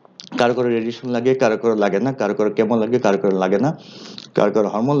 কারো কারো রেডিয়েশন লাগে, কারো কারো লাগে না, কারো কারো কেমন লাগে, কারো কারো লাগে না, কারো কারো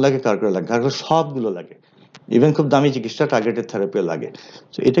হরমোন লাগে, কারো কারো লাগে, কারো কারো সবগুলো লাগে। ইভেন খুব দামি চিকিৎসা, টার্গেটেড থেরাপিও লাগে।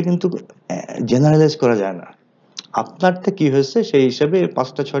 তো এটা কিন্তু জেনারেলাইজ করা যায় না। আপনারটা কি হয়েছে সেই হিসাবে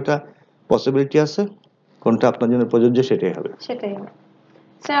 5টা 6টা পসিবিলিটি আছে, কোনটা আপনার জন্য প্রযোজ্য সেটাই হবে। সেটাই।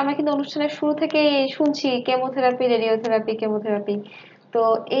 স্যার, আমরা কিন্তু অনুষ্ঠানের শুরু থেকেই শুনছি কেমোথেরাপি, রেডিওথেরাপি, কেমোথেরাপি। তো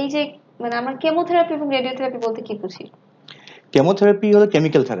এই যে মানে আমরা কেমোথেরাপি এবং রেডিওথেরাপি বলতে কি বুঝি? কেমোথেরাপি হলো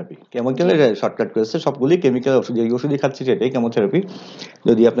কেমিক্যাল থেরাপি, জি কেমিক্যালের শর্টকাট করেছে, সবগুলি কেমিক্যাল ওষুধ, যে ওষুধই খাচ্ছি সেটাই কেমোথেরাপি,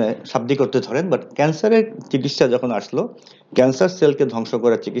 যদি আপনি শাব্দিক করতে ধরেন। বাট ক্যান্সারের চিকিৎসা যখন আসলো, ক্যান্সার সেলকে ধ্বংস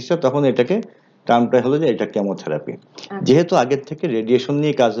করার চিকিৎসা, তখন এটাকে টার্মটা হলো যে এটা কেমোথেরাপি। আচ্ছা যেহেতু আগের থেকে রেডিয়েশন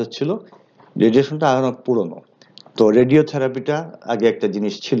নিয়ে কাজ হচ্ছিল, রেডিয়েশনটা আরো পুরনো, তো রেডিওথেরাপিটা আগে একটা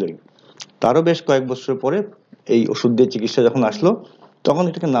জিনিস ছিলই। তারও বেশ কয়েক বছর পরে এই ওষুধ দিয়ে চিকিৎসা যখন আসলো, তখন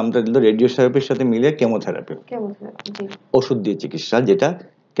এটাকে নামটা দিল রেডিওথেরাপির সাথে মিলে কেমোথেরাপি, কেমোথেরাপি। জি ওষুধ দিয়ে চিকিৎসা, যেটা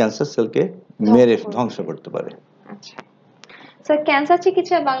ক্যান্সার সেলকে মেরে ধ্বংস করতে পারে। আচ্ছা স্যার, ক্যান্সার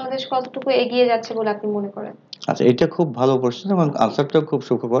চিকিৎসায় বাংলাদেশ কতটুকু এগিয়ে যাচ্ছে বলে আপনি মনে করেন? আচ্ছা, এটা খুব ভালো প্রশ্ন, এবং আনসারটাও খুব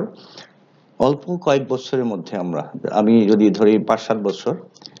সুখকর। অল্প কয়েক বছরের মধ্যে আমি যদি ধরি 5-7 বছর,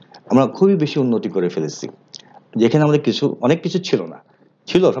 আমরা খুবই বেশি উন্নতি করে ফেলেছি। যেখানে আমাদের অনেক কিছু ছিল না,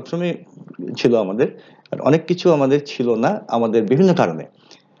 ছিল সবসময় ছিল আমাদের, আর অনেক কিছু আমাদের ছিল না আমাদের বিভিন্ন কারণে।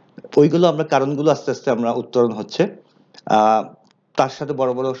 ওইগুলো কারণগুলো আস্তে আস্তে আমরা উত্তরণ হচ্ছে। তার সাথে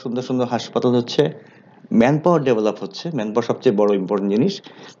বড় বড় সুন্দর সুন্দর হাসপাতাল হচ্ছে, ম্যান পাওয়ার ডেভেলপ হচ্ছে, ম্যান পাওয়ার সবচেয়ে বড় ইম্পর্টেন্ট জিনিস।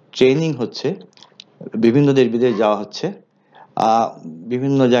 ট্রেনিং হচ্ছে, বিভিন্ন দেশ বিদেশ যাওয়া হচ্ছে,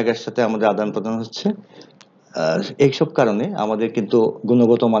 বিভিন্ন জায়গার সাথে আমাদের আদান প্রদান হচ্ছে। এইসব কারণে আমাদের কিন্তু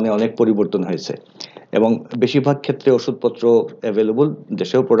গুণগত মানে অনেক পরিবর্তন হয়েছে, এবং বেশিরভাগ ক্ষেত্রে ওষুধপত্র অ্যাভেলেবল,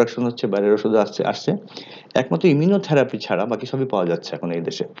 দেশেও প্রোডাকশন হচ্ছে, বাইরের ওষুধ আসছে। একমাত্র ইমিউনোথেরাপি ছাড়া বাকি সবই পাওয়া যাচ্ছে এখন এই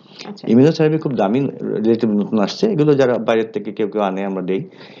দেশে। আচ্ছা ইমিউনোথেরাপি খুব দামি, রিলেটিভ নতুন আসছে, এগুলো যারা বাইরের থেকে কেউ কেউ আনে, আমরা দেই।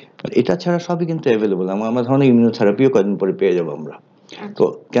 এটা ছাড়া সবই কিন্তু অ্যাভেলেবল, আমরা ধরনের ইমিউনোথেরাপিও কয়েকদিন পরে পেয়ে যাবো আমরা। তো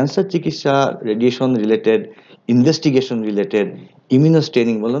ক্যান্সার চিকিৎসা, রেডিয়েশন রিলেটেড, ইনভেস্টিগেশন রিলেটেড,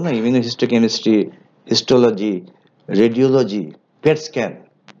 ইমিউনোস্টেনিং বলো না, ইমিউনোহিস্টোকেমিস্ট্রি, হিস্টোলজি, রেডিওলজি, পেট স্ক্যান,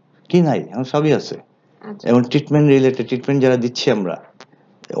 কি নাই, এখন সবই আছে। আচ্ছা এবং ট্রিটমেন্ট রিলেটেড, ট্রিটমেন্ট যারা দিচ্ছি আমরা,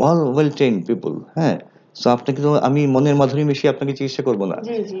 অল ওয়েল ট্রেইনড পিপল। হ্যাঁ, সো আপনাকে তো আমি মনের মাধুরী মিশিয়ে আপনাকে চিকিৎসা করবো না,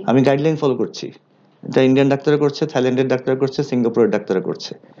 জি জি আমি গাইডলাইন ফলো করছি। এটা ইন্ডিয়ান ডাক্তার করছে, থাইল্যান্ডের ডাক্তার করছে, সিঙ্গাপুরের ডাক্তার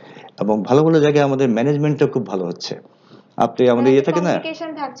করছে, এবং ভালো ভালো জায়গায় আমাদের ম্যানেজমেন্টও খুব ভালো হচ্ছে। আপনি আমাদের ইয়ে থাকে না,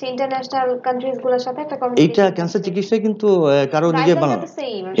 কমিউনিকেশন থাকছে ইন্টারন্যাশনাল কান্ট্রিজ গুলোর সাথে একটা এইটা কমিউনিকেশন ক্যান্সার থাকছে। চিকিৎসায় কিন্তু কারো নিজে গাইডলাইনটা বানানো, তো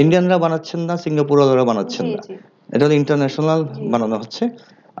সেম আসলে। ইন্ডিয়ানরা বানাচ্ছেন না, সিঙ্গাপুরওয়ালারা বানাচ্ছেন জি না, জি এটা হলো ইন্টারন্যাশনাল জি। বানানো হচ্ছে।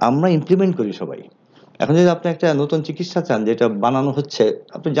 আমরা ইমপ্লিমেন্ট করি সবাই। এখন যদি আপনি একটা নতুন চিকিৎসা চান যেটা বানানো হচ্ছে,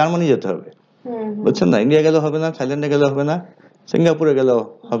 আপনি জার্মানি যেতে হবে, হুম। বুঝছেন না? ইন্ডিয়া গেলেও হবে না, থাইল্যান্ডে গেলেও হবে না, সিঙ্গাপুরে গেলেও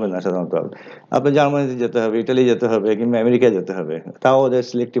হবে জি না সাধারণত। আপনি জার্মানিতে যেতে হবে, ইটালি যেতে হবে, কিংবা আমেরিকায় যেতে হবে, তাও ওদের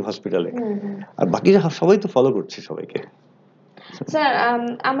সিলেক্টিভ হসপিটালে। হুম। আর বাকি সবাই তো ফলো করছে সবাইকে। স্যার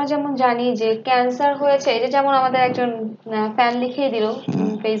আমরা যেমন জানি যে ক্যান্সার হয়েছে, এটা যেমন আমাদের একজন ফ্যান লিখেই দিল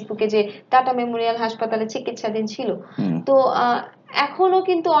ফেসবুকে যে টাটা মেমোরিয়াল হাসপাতালে চিকিৎসাধীন ছিল। হুম। তো এখনো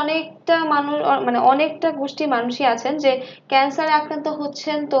কিন্তু অনেকটা মানুষ, মানে অনেকটা গোষ্ঠীর মানুষই আছেন যে ক্যান্সারে আক্রান্ত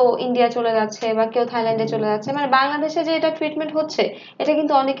হচ্ছেন তো ইন্ডিয়া চলে যাচ্ছে বা কেউ থাইল্যান্ডে চলে যাচ্ছে, মানে বাংলাদেশে যে এটা ট্রিটমেন্ট হচ্ছে এটা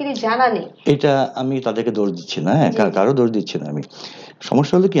কিন্তু অনেকেরই জানা নেই। এটা আমি তাদেরকে দোষ দিচ্ছি না, হ্যাঁ, জি জি কারো দোষ দিচ্ছি না আমি।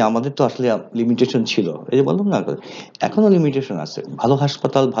 সমস্যা হলো কি, আমাদের তো আসলে লিমিটেশন ছিল, এই যে বললাম না, এখনো লিমিটেশন আছে। ভালো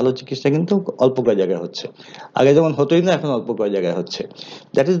হাসপাতাল, ভালো চিকিৎসা কিন্তু অল্প কয় জায়গায় হচ্ছে। আগে যেমন হতোই না, এখন অল্প কয় জায়গায় হচ্ছে।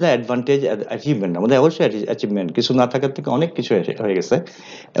 That is the advantage, achievement আমাদের, অবশ্যই অ্যাচিভমেন্ট, কিছু না থাকার থেকে অনেক কিছু হয়ে গেছে।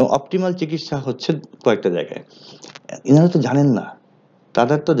 এবং অপটিমাল চিকিৎসা হচ্ছে কয়েকটা জায়গায়। এনারা তো জানেন না,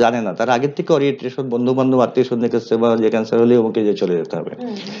 তাদের তো জানে না, তারা আগের থেকে ওরিয়েন্টেশন, বন্ধু বান্ধব, আত্মীয় স্বজনের কাছে, বা যে ক্যান্সার হলে ওকে যে চলে যেতে হবে।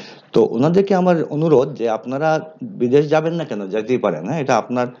 হুম তো ওনাদেরকে আমার অনুরোধ যে আপনারা বিদেশ যাবেন না কেন, যেতেই পারেন, হ্যাঁ, এটা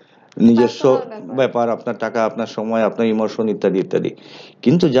আপনার নিজস্ব পার্সোনাল ব্যাপার। ব্যাপার, আপনার টাকা, আপনার সময়, আপনার ইমোশন, ইত্যাদি ইত্যাদি।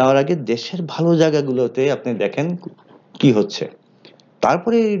 কিন্তু যাওয়ার আগে দেশের ভালো জায়গাগুলোতে আপনি দেখেন কি হচ্ছে,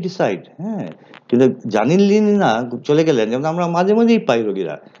 তারপরে ডিসাইড, হ্যাঁ। কিন্তু জানিলেন না, চলে গেলেন, যেমন আমরা মাঝে মাঝেই পাই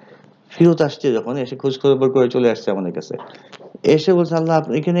রোগীরা ফেরত আসছে, যখন এসে খোঁজ খবর করে চলে আসছে আমাদের কাছে, এসে বলছে আল্লাহ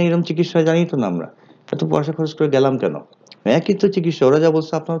এখানে এরকম চিকিৎসা জানি তো না, আমরা এত পয়সা খরচ করে গেলাম কেন, একই তো চিকিৎসা, ওরা যা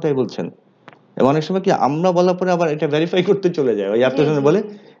বলছে আপনারা তাই বলছেন। এবং অনেক সময় কি, আমরা বলার পরে আবার এটা ভেরিফাই করতে চলে যায়, ওই জি আত্মীয় জি বলে,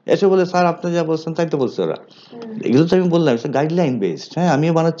 জি। এসে বলে স্যার আপনি যা বলছেন তাই তো বলছে ওরা। হুম। এগুলো তো আমি বললাম গাইডলাইন বেসড, হ্যাঁ,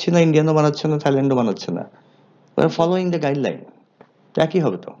 আমিও বানাচ্ছি না, ইন্ডিয়ানও বানাচ্ছে না, থাইল্যান্ডও বানাচ্ছে না, জি। ফলোইং দ্য গাইডলাইন, একই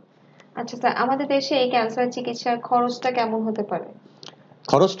হবে তো। আচ্ছা স্যার, আমাদের দেশে এই ক্যান্সার চিকিৎসার খরচটা কেমন হতে পারে?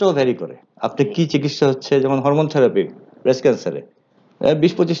 খরচটাও ভ্যারি করে, আপনি জি কি চিকিৎসা হচ্ছে, যেমন হরমোন থেরাপি ব্রেস্ট ক্যান্সারে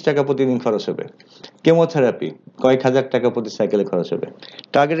 20-25 টাকা প্রতিদিন খরচ হবে। কেমোথেরাপি কয়েক হাজার টাকা প্রতি সাইকেলে খরচ হবে।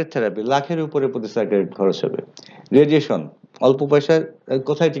 টার্গেটেড থেরাপি লাখের উপরে প্রতি সাইকেলে খরচ হবে। রেডিয়েশন অল্প পয়সায়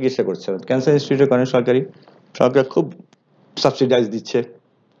কোথায় চিকিৎসা করছে, ক্যান্সার ইনস্টিটিউটে করেন, সরকারি, সরকার খুব সাবসিডাইজ দিচ্ছে,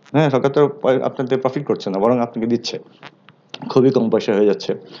 হ্যাঁ, সরকার তো আপনাদের প্রফিট করছে না, বরং আপনাকে দিচ্ছে, খুবই কম পয়সা হয়ে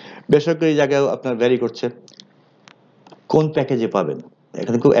যাচ্ছে। বেসরকারি জায়গায় আপনার ভ্যারি করছে কোন প্যাকেজে পাবেন।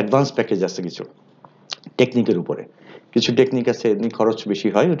 এখানে খুব অ্যাডভান্স প্যাকেজ আছে কিছু, টেকনিকের উপরে কিছু টেকনিক আছে, এমনি খরচ বেশি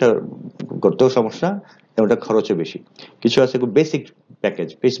হয়, ওটা করতেও সমস্যা, এবং ওটা খরচও বেশি। কিছু আছে খুব basic package,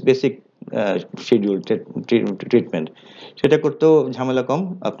 basic schedule treatment, সেটা করতেও ঝামেলা কম,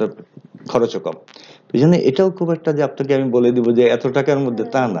 আপনার খরচও কম। এই জন্য এটাও খুব একটা যে আপনাকে আমি বলে দিব যে এত টাকার মধ্যে,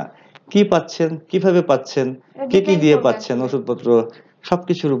 তা হুম। না। কি পাচ্ছেন, কিভাবে পাচ্ছেন, এটা কি কি ডিপেন্ড দিয়ে করবে পাচ্ছেন, আসলে। ওষুধপত্র,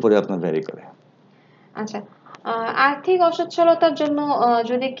 সবকিছুর উপরে আপনার ভ্যারি করে। আচ্ছা, আর্থিক অসচ্ছলতার জন্য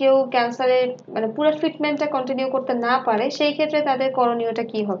যদি কেউ ক্যান্সারের মানে পুরো ট্রিটমেন্টটা কন্টিনিউ করতে না পারে, সেই ক্ষেত্রে তাদের করণীয়টা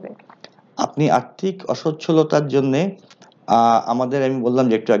কি হবে? আপনি আর্থিক অসচ্ছলতার জন্য, আমাদের আমি বললাম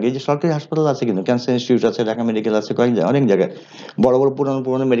যে একটু আগে, যে সরকারি হাসপাতাল আছে, কিন্তু ক্যান্সার ইনস্টিটিউট আছে, ঢাকা মেডিকেল আছে, কয়েক জায়গায়, অনেক জায়গায় বড় বড় পুরানো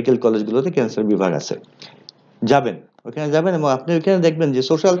পুরানো মেডিকেল কলেজগুলোতে ক্যান্সার বিভাগ আছে। যাবেন, ওখানে যাবেন, এবং আপনি ওখানে দেখবেন যে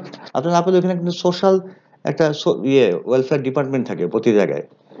সোশ্যাল, আপনার না পেলে ওখানে কিন্তু সোশ্যাল একটা ওয়েলফেয়ার ডিপার্টমেন্ট থাকে প্রতি জায়গায়।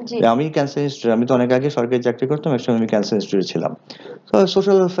 জি আমি ক্যান্সার ইনস্টিটিউট, আমি তো অনেক আগে সরকারি চাকরি করতাম, একসময় আমি ক্যান্সার ইনস্টিটিউটে ছিলাম। তো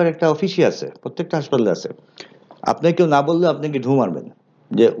সোশ্যাল ওয়েলফেয়ার একটা অফিসই আছে, প্রত্যেকটা হাসপাতালে আছে। আপনি কেউ না বললে আপনাকে ঢু মারবেন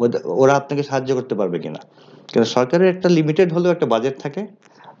যে ওরা আপনাকে সাহায্য করতে পারবে কিনা। কিন্তু সরকারের একটা লিমিটেড হলেও একটা বাজেট থাকে,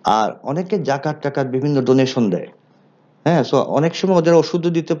 আর অনেকে জাকাত টাকাত বিভিন্ন ডোনেশন দেয়, হ্যাঁ, সো অনেক সময় ওদের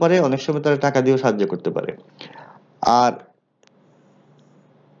ওষুধও দিতে পারে, অনেক সময় তারা টাকা দিয়েও সাহায্য করতে পারে। আর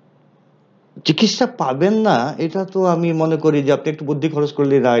চিকিৎসা পাবেন না, এটা তো আমি মনে করি যে আপনি একটু বুদ্ধি খরচ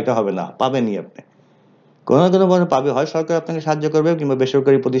করলে না, এটা হবে না, পাবেনই আপনি, কোনো না কোনো ভাবে পাবে, হয় সরকার আপনাকে সাহায্য করবে, কিংবা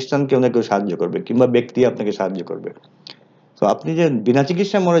বেসরকারি প্রতিষ্ঠান কেউ না কেউ সাহায্য করবে, কিংবা ব্যক্তি আপনাকে সাহায্য করবে। তো আপনি যে বিনা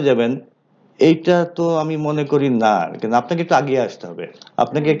চিকিৎসায় মরে যাবেন, এইটা তো আমি মনে করি না। কিন্তু আপনাকে একটু আগিয়ে আসতে হবে,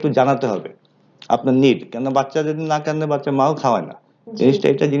 আপনাকে হুম একটু জানাতে হবে আপনার নিড, কেন বাচ্চা যদি না কান্দে, বাচ্চা মাও খাওয়ায় না, জি জিনিসটা,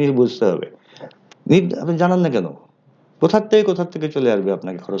 জি। এটা জিনিস বুঝতে হবে। নিড আপনি জানান না কেন, কোথার থেকে চলে আসবে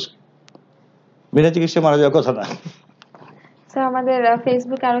আপনাকে খরচ, বিনা চিকিৎসায় মারা যাওয়ার কথা না। স্যার, আমাদের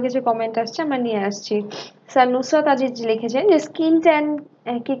ফেসবুকে আরো কিছু কমেন্ট আসছে, আমরা নিয়ে আসছি। স্যার নুসরাত আজিজ লিখেছেন যে স্কিন ট্যান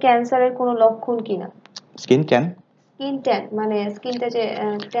কি ক্যান্সারের কোনো লক্ষণ কিনা? স্কিন ক্যান, স্কিন ট্যান, মানে স্কিনটা যে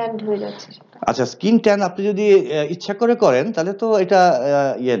ট্যানড হয়ে যাচ্ছে সেটা? আচ্ছা, স্কিন ট্যান আপনি যদি ইচ্ছা করে করেন তাহলে তো এটা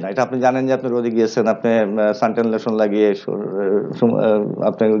ইয়ে না, এটা আপনি জানেন যে আপনি রোদে গিয়েছেন, আপনি সানট্যান লোশন লাগিয়ে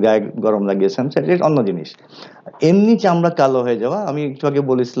আপনার গায়ে গরম লাগিয়েছেন, সেটা অন্য জিনিস। এমনি চামড়া কালো হয়ে যাওয়া, আমি একটু আগে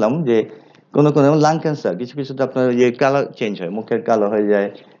বলেছিলাম যে কোনো কোনো লাং ক্যান্সার কিছু কিছুতে আপনার যে কালার চেঞ্জ হয়, মুখের কালো হয়ে যায়,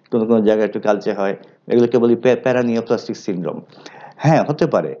 কোনো কোনো জায়গায় একটু কালচে হয়, এগুলোকে বলি প্যারানিওপ্লাস্টিক সিনড্রোম। হ্যাঁ, হতে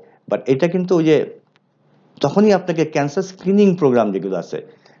পারে, বাট এটা কিন্তু ওই যে তখনই আপনাকে ক্যান্সার স্ক্রিনিং প্রোগ্রাম যেগুলো আছে,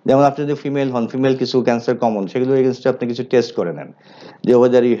 যেমন আপনি যদি ফিমেল হন, ফিমেল কিছু ক্যান্সার কমন, সেগুলোর এগেনস্টে আপনি কিছু টেস্ট করে নেন যে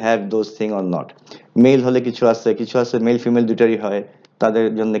whether you have those thing or not. Mail হলে কিছু আছে মেল ফিমেল দুটারই হয়, তাদের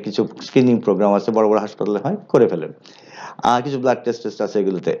জন্য কিছু স্ক্রিনিং প্রোগ্রাম আছে, বড় বড় হাসপাতালে হয়, করে ফেলেন। আর কিছু ব্লাড টেস্ট আছে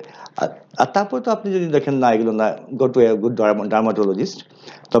এগুলোতে। আর তারপর তো আপনি যদি দেখেন না এগুলো না, go to a good dermatologist.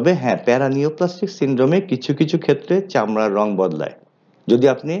 তবে হ্যাঁ, প্যারানিওপ্লাস্টিক সিনড্রোমে কিছু কিছু ক্ষেত্রে চামড়ার রং বদলায়, যদি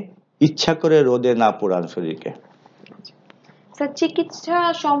আপনি ইচ্ছা করে রোদে না পোড়ান শরীরকে। স্যার, চিকিৎসা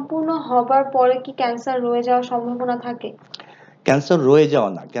সম্পূর্ণ হবার পরে কি ক্যান্সার রয়ে যাওয়ার সম্ভাবনা থাকে? ক্যান্সার রয়ে যাওয়া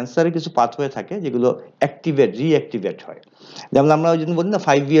না, ক্যান্সারের কিছু পাথওয়ে থাকে যেগুলো রিঅ্যাক্টিভেট হয়। যেমন আমরা ওই জন্য বলি না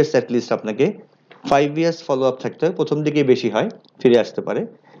 5 ইয়ার্স অ্যাটলিস্ট আপনাকে 5 ইয়ার্স ফলো আপ থাকতে হয়, প্রথম দিকে বেশি হয়, ফিরে আসতে পারে।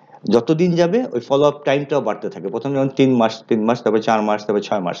 যতদিন যাবে ওই ফলো আপ টাইমটাও বাড়তে থাকে, প্রথম যেমন 3 মাস, তারপর 4 মাস, তারপর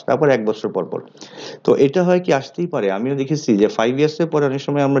 6 মাস, তারপর 1 বছর পর পর। তো এটা হয় কি, আসতেই পারে। আমিও দেখেছি যে 5 ইয়ার্সের পরে অনেক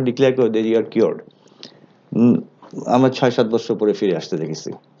সময় আমরা ডিক্লেয়ার করে দিই ইউ আর কিওর্ড, আমরা 6-7 বছর পরে ফিরে আসতে দেখেছি।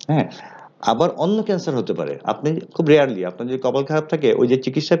 হ্যাঁ, আবার অন্য ক্যান্সার হতে পারে, আপনি খুব রেয়ারলি, আপনার যদি কপাল খারাপ থাকে, ওই যে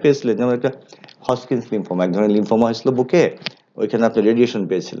চিকিৎসা পেয়েছিলেন, যেমন একটা হজকিন্স লিম্ফোমা, এক ধরনের লিম্ফোমা হয়েছিল বুকে, ওইখানে আপনি রেডিয়েশন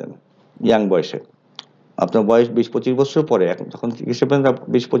পেয়েছিলেন ইয়াং বয়সে, আপনার বয়স 20-25 বছর পরে, এখন তখন চিকিৎসা পেলেন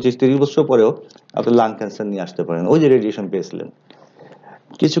 20-25-30 বছর পরেও আপনি লাং ক্যান্সার নিয়ে আসতে পারেন, ওই যে রেডিয়েশন পেয়েছিলেন।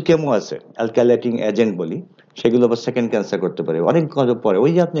 কিছু কেমো আছে, অ্যালকাইলেটিং এজেন্ট বলি, সেগুলো আবার সেকেন্ড ক্যান্সার করতে পারে অনেক বছর পরে।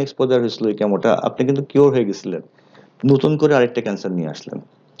 ওই যে আপনি এক্সপোজার হয়েছিল ওই কেমোটা, আপনি কিন্তু কিওর হয়ে গেছিলেন, নতুন করে আরেকটা ক্যান্সার নিয়ে আসলেন,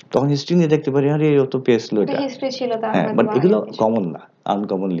 তখন হিস্ট্রি নিয়ে দেখতে পারি আরে ও তো পেয়েছিল এটা। হিস্ট্রি ছিল তার হ্যাঁ, হয়তো বাট বা এগুলো আগের কিছু। কমন না,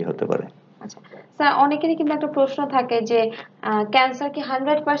 আনকমনলি হতে পারে। আচ্ছা স্যার, অনেকেরই কিন্তু একটা প্রশ্ন থাকে যে ক্যান্সার কি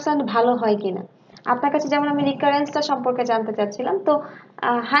 100% ভালো হয় কিনা। আপনার কাছে যেমন আমি রিকারেন্সটা সম্পর্কে জানতে চাচ্ছিলাম, তো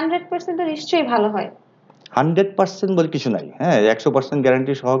 100% তো নিশ্চয়ই ভালো হয়। 100% বলে কিছু নাই, হ্যাঁ, 100%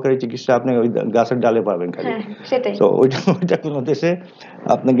 গ্যারান্টি সহকারী চিকিৎসা আপনি ওই গাছের ডালে পাবেন খালি। হ্যাঁ, সেটাই। তো ওইটা কোনো দেশে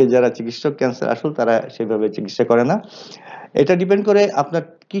আপনাকে যারা চিকিৎসক ক্যান্সার আসল তারা সেভাবে চিকিৎসা করে না। এটা ডিপেন্ড করে আপনার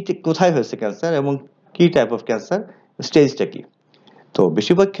কি কোথায় হয়েছে ক্যান্সার এবং কি টাইপ অফ ক্যান্সার, স্টেজটা কি। তো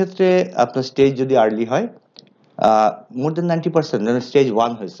বেশিরভাগ ক্ষেত্রে আপনার স্টেজ যদি আর্লি হয়, মোর দেন 90%, স্টেজ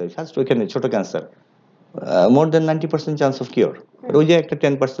 1 হয়েছে ফার্স্ট, ওইখানে ছোট cancer, more then 90% chance of cure. ওই যে একটা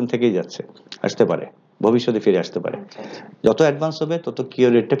 10% থেকেই যাচ্ছে, আসতে পারে, ভবিষ্যতে ফিরে আসতে পারে। আচ্ছা আচ্ছা, যত অ্যাডভান্স হবে তত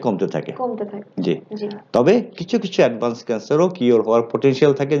কিওর রেটটা কমতে থাকে। কমতে থাকে। জি। জি। তবে কিছু কিছু অ্যাডভান্স ক্যান্সারও কিওর হওয়ার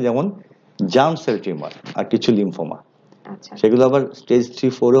পটেনশিয়াল থাকে, যেমন জার্ম সেল টিউমার আর কিছু লিম্ফোমা, আচ্ছা, সেগুলো আবার স্টেজ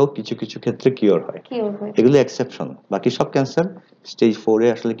 3-4-এও কিছু কিছু ক্ষেত্রে কিওর হয়। কিওর হয়। এগুলো এক্সেপশন, বাকি সব ক্যান্সার স্টেজ 4-এ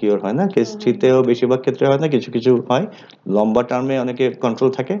আসলে কিওর হয় না, কেস 3-তেও বেশিরভাগ ক্ষেত্রে হয় না, কিছু কিছু হয়, লম্বা টার্মে অনেকে কন্ট্রোল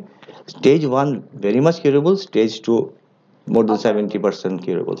থাকে। Stage 1 very much curable, stage 2 মোর দেন 70%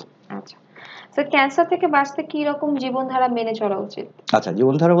 কিউরেবল। আচ্ছা স্যার, ক্যান্সার থেকে বাঁচতে কি রকম জীবনধারা মেনে চলা উচিত? আচ্ছা,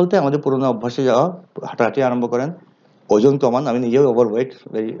 জীবনধারা বলতে আমাদের পুরোনো অভ্যাসে যাওয়া, হাঁটাহাঁটি আরম্ভ করেন, ওজন কমান, আমি নিজেও overweight,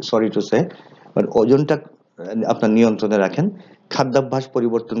 very sorry to say, but ওজনটা আপনার নিয়ন্ত্রণে রাখেন। খাদ্যাভ্যাস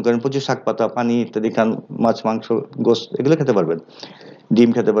পরিবর্তন করেন, প্রচুর শাক পাতা, পানি ইত্যাদি খান, মাছ মাংস গোশত এগুলো খেতে পারবেন, ডিম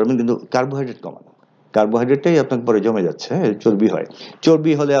খেতে পারবেন, কিন্তু কার্বোহাইড্রেট কমান। কার্বোহাইড্রেটটাই আপনার পরে জমে যাচ্ছে, হ্যাঁ, চর্বি হয়।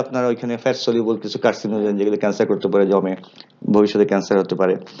 চর্বি হলে আপনার ওইখানে ফ্যাট সলিউবল কিছু কার্সিনোজেন যেগুলো ক্যান্সার করতে পারে, জমে, ভবিষ্যতে ক্যান্সার হতে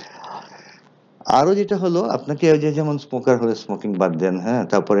পারে। আরো যেটা হলো, আপনাকে ওই যে যেমন স্মোকার হলে স্মোকিং বাদ দেন, হ্যাঁ,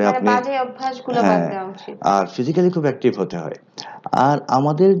 তারপরে মানে আপনি, বাজে অভ্যাসগুলো বাদ হ্যাঁ, দেওয়া উচিত। আর ফিজিক্যালি খুব অ্যাক্টিভ হতে হয়। আর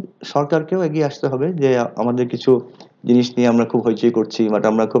আমাদের সরকারকেও এগিয়ে আসতে হবে যে আমাদের কিছু জিনিস নিয়ে আমরা খুব হইচই করছি, বাট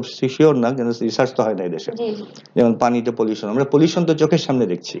আমরা খুব শিওর না, কিন্তু রিসার্চ তো হয় না এই দেশে। জি জি। যেমন পানিতে পলিউশন, আমরা পলিউশন তো চোখের সামনে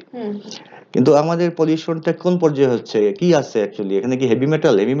দেখছি, হুম। কিন্তু আমাদের পলিউশনটা কোন পর্যায়ে হচ্ছে, কি আছে অ্যাকচুয়ালি এখানে, কি হেভি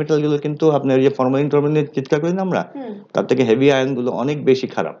মেটাল গুলো কিন্তু আপনার যে ফরমালিন টরমালিন চিৎকার করি না আমরা, হুম। তার থেকে হেভি আয়ন গুলো অনেক বেশি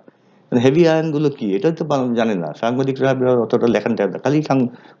খারাপ। হেভি আয়ন গুলো কি এটা তো জানে না সাংবাদিকরা, অতটা লেখান টাইম, খালি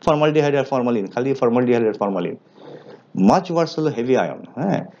ফর্মালডিহাইড আর ফরমালিন, খালি ফর্মালডিহাইড আর ফরমালিন। মাছ ওয়ার্স হলো হেভি আয়ন,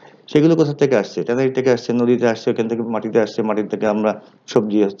 হ্যাঁ, সেগুলো কোথা থেকে আসছে, ট্যানারি থেকে আসছে, নদীতে আসছে, ওখান থেকে মাটিতে আসছে, মাটির থেকে আমরা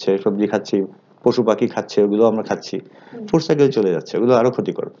সবজি খাচ্ছি, পশু পাখি খাচ্ছে, ওগুলো আমরা খাচ্ছি, ফুড সাইকেল চলে যাচ্ছে, ওগুলো আরো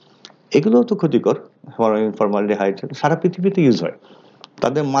ক্ষতিকর। এগুলো তো ক্ষতিকর, ফর্মালডিহাইড সারা পৃথিবীতে ইউজ হয়,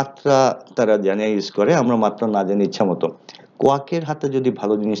 তাদের মাত্রা তারা জানে ইউজ করে, আমরা মাত্রা না জানি ইচ্ছা মতো। কোয়াকের হাতে যদি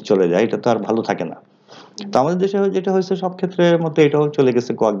ভালো জিনিস চলে যায়, এটা তো আর ভালো থাকে না। তো আমাদের দেশে যেটা হয়েছে, সব ক্ষেত্রের মতো এটাও চলে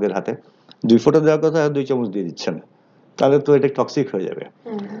গেছে কোয়াকদের হাতে, 2 ফোঁটা দেওয়ার কথা 2 চামচ দিয়ে দিচ্ছেন, তাহলে তো এটা টক্সিক হয়ে যাবে।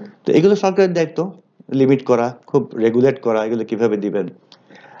 তো এগুলো সরকারের দায়িত্ব, লিমিট করা, খুব রেগুলেট করা, এগুলো কিভাবে দিবেন।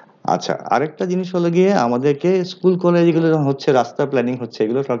 আচ্ছা, আরেকটা জিনিস হলো গিয়ে আমাদেরকে স্কুল কলেজ এগুলো যখন হচ্ছে, রাস্তা প্ল্যানিং হচ্ছে,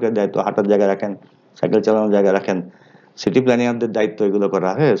 এগুলো সরকারের দায়িত্ব। হাঁটার জায়গা রাখেন, সাইকেল চালানোর জায়গা রাখেন, সিটি প্ল্যানিংদের দায়িত্ব এগুলো করা।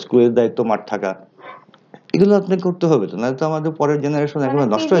 হ্যাঁ, স্কুলের দায়িত্ব মাঠ থাকা, এগুলো আপনি করতে হবে। তো নাহলে তো আমাদের পরের জেনারেশন মানে একেবারে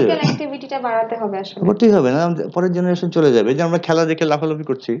নষ্ট হয়ে ফিজিক্যাল যাবে। অ্যাক্টিভিটিটা বাড়াতে হবে আসলে। করতেই হবে, না পরের জেনারেশন চলে যাবে। এই যে আমরা খেলা দেখে লাফালাফি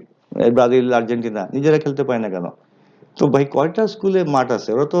করছি, এই ব্রাজিল আর্জেন্টিনা, নিজেরা খেলতে পারে না কেন? তো ভাই কয়টা স্কুলে মাঠ আছে?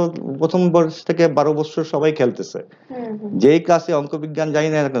 ওরা তো প্রথম বর্ষ থেকে 12 বছর সবাই খেলতেছে। হুম হুম। যেই ক্লাসে অঙ্ক বিজ্ঞান জানি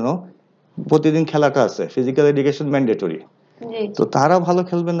না কেন, প্রতিদিন খেলাটা আছে, ফিজিক্যাল এডুকেশন ম্যান্ডেটরি। জি তো জি। তারা ভালো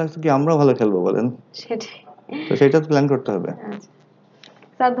খেলবেন না কি আমরা ভালো খেলবো বলেন? সেটাই। তো সেটা প্ল্যান করতে হবে। আচ্ছা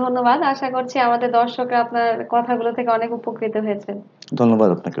স্যার, ধন্যবাদ। আশা করছি আমাদের দর্শকরা আপনার কথাগুলো থেকে অনেক উপকৃত হয়েছেন। ধন্যবাদ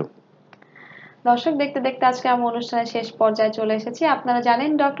আপনাকেও। দর্শক, দেখতে দেখতে আজকে আমার অনুষ্ঠানের শেষ পর্যায়ে চলে এসেছি। আপনারা জানেন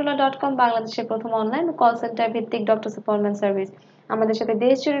ডক্টরলা.কম বাংলাদেশের প্রথম অনলাইন কল সেন্টার ভিত্তিক ডক্টরস অ্যাপয়েন্টমেন্ট সার্ভিস। আমাদের সাথে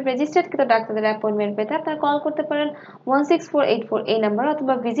দেশ জুড়ে রেজিস্টার্ড কৃত ডাক্তারদের অ্যাপয়েন্টমেন্ট পেতে আপনারা কল করতে পারেন 16484 এই নাম্বার,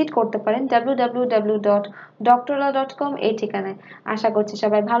 অথবা ভিজিট করতে পারেন www.doctorala.com এই ঠিকানায়। আশা করছি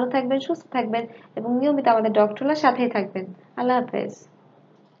সবাই ভালো থাকবেন, সুস্থ থাকবেন এবং নিয়মিত আমাদের ডক্টরলার সাথেই থাকবেন। আল্লাহ হাফেজ।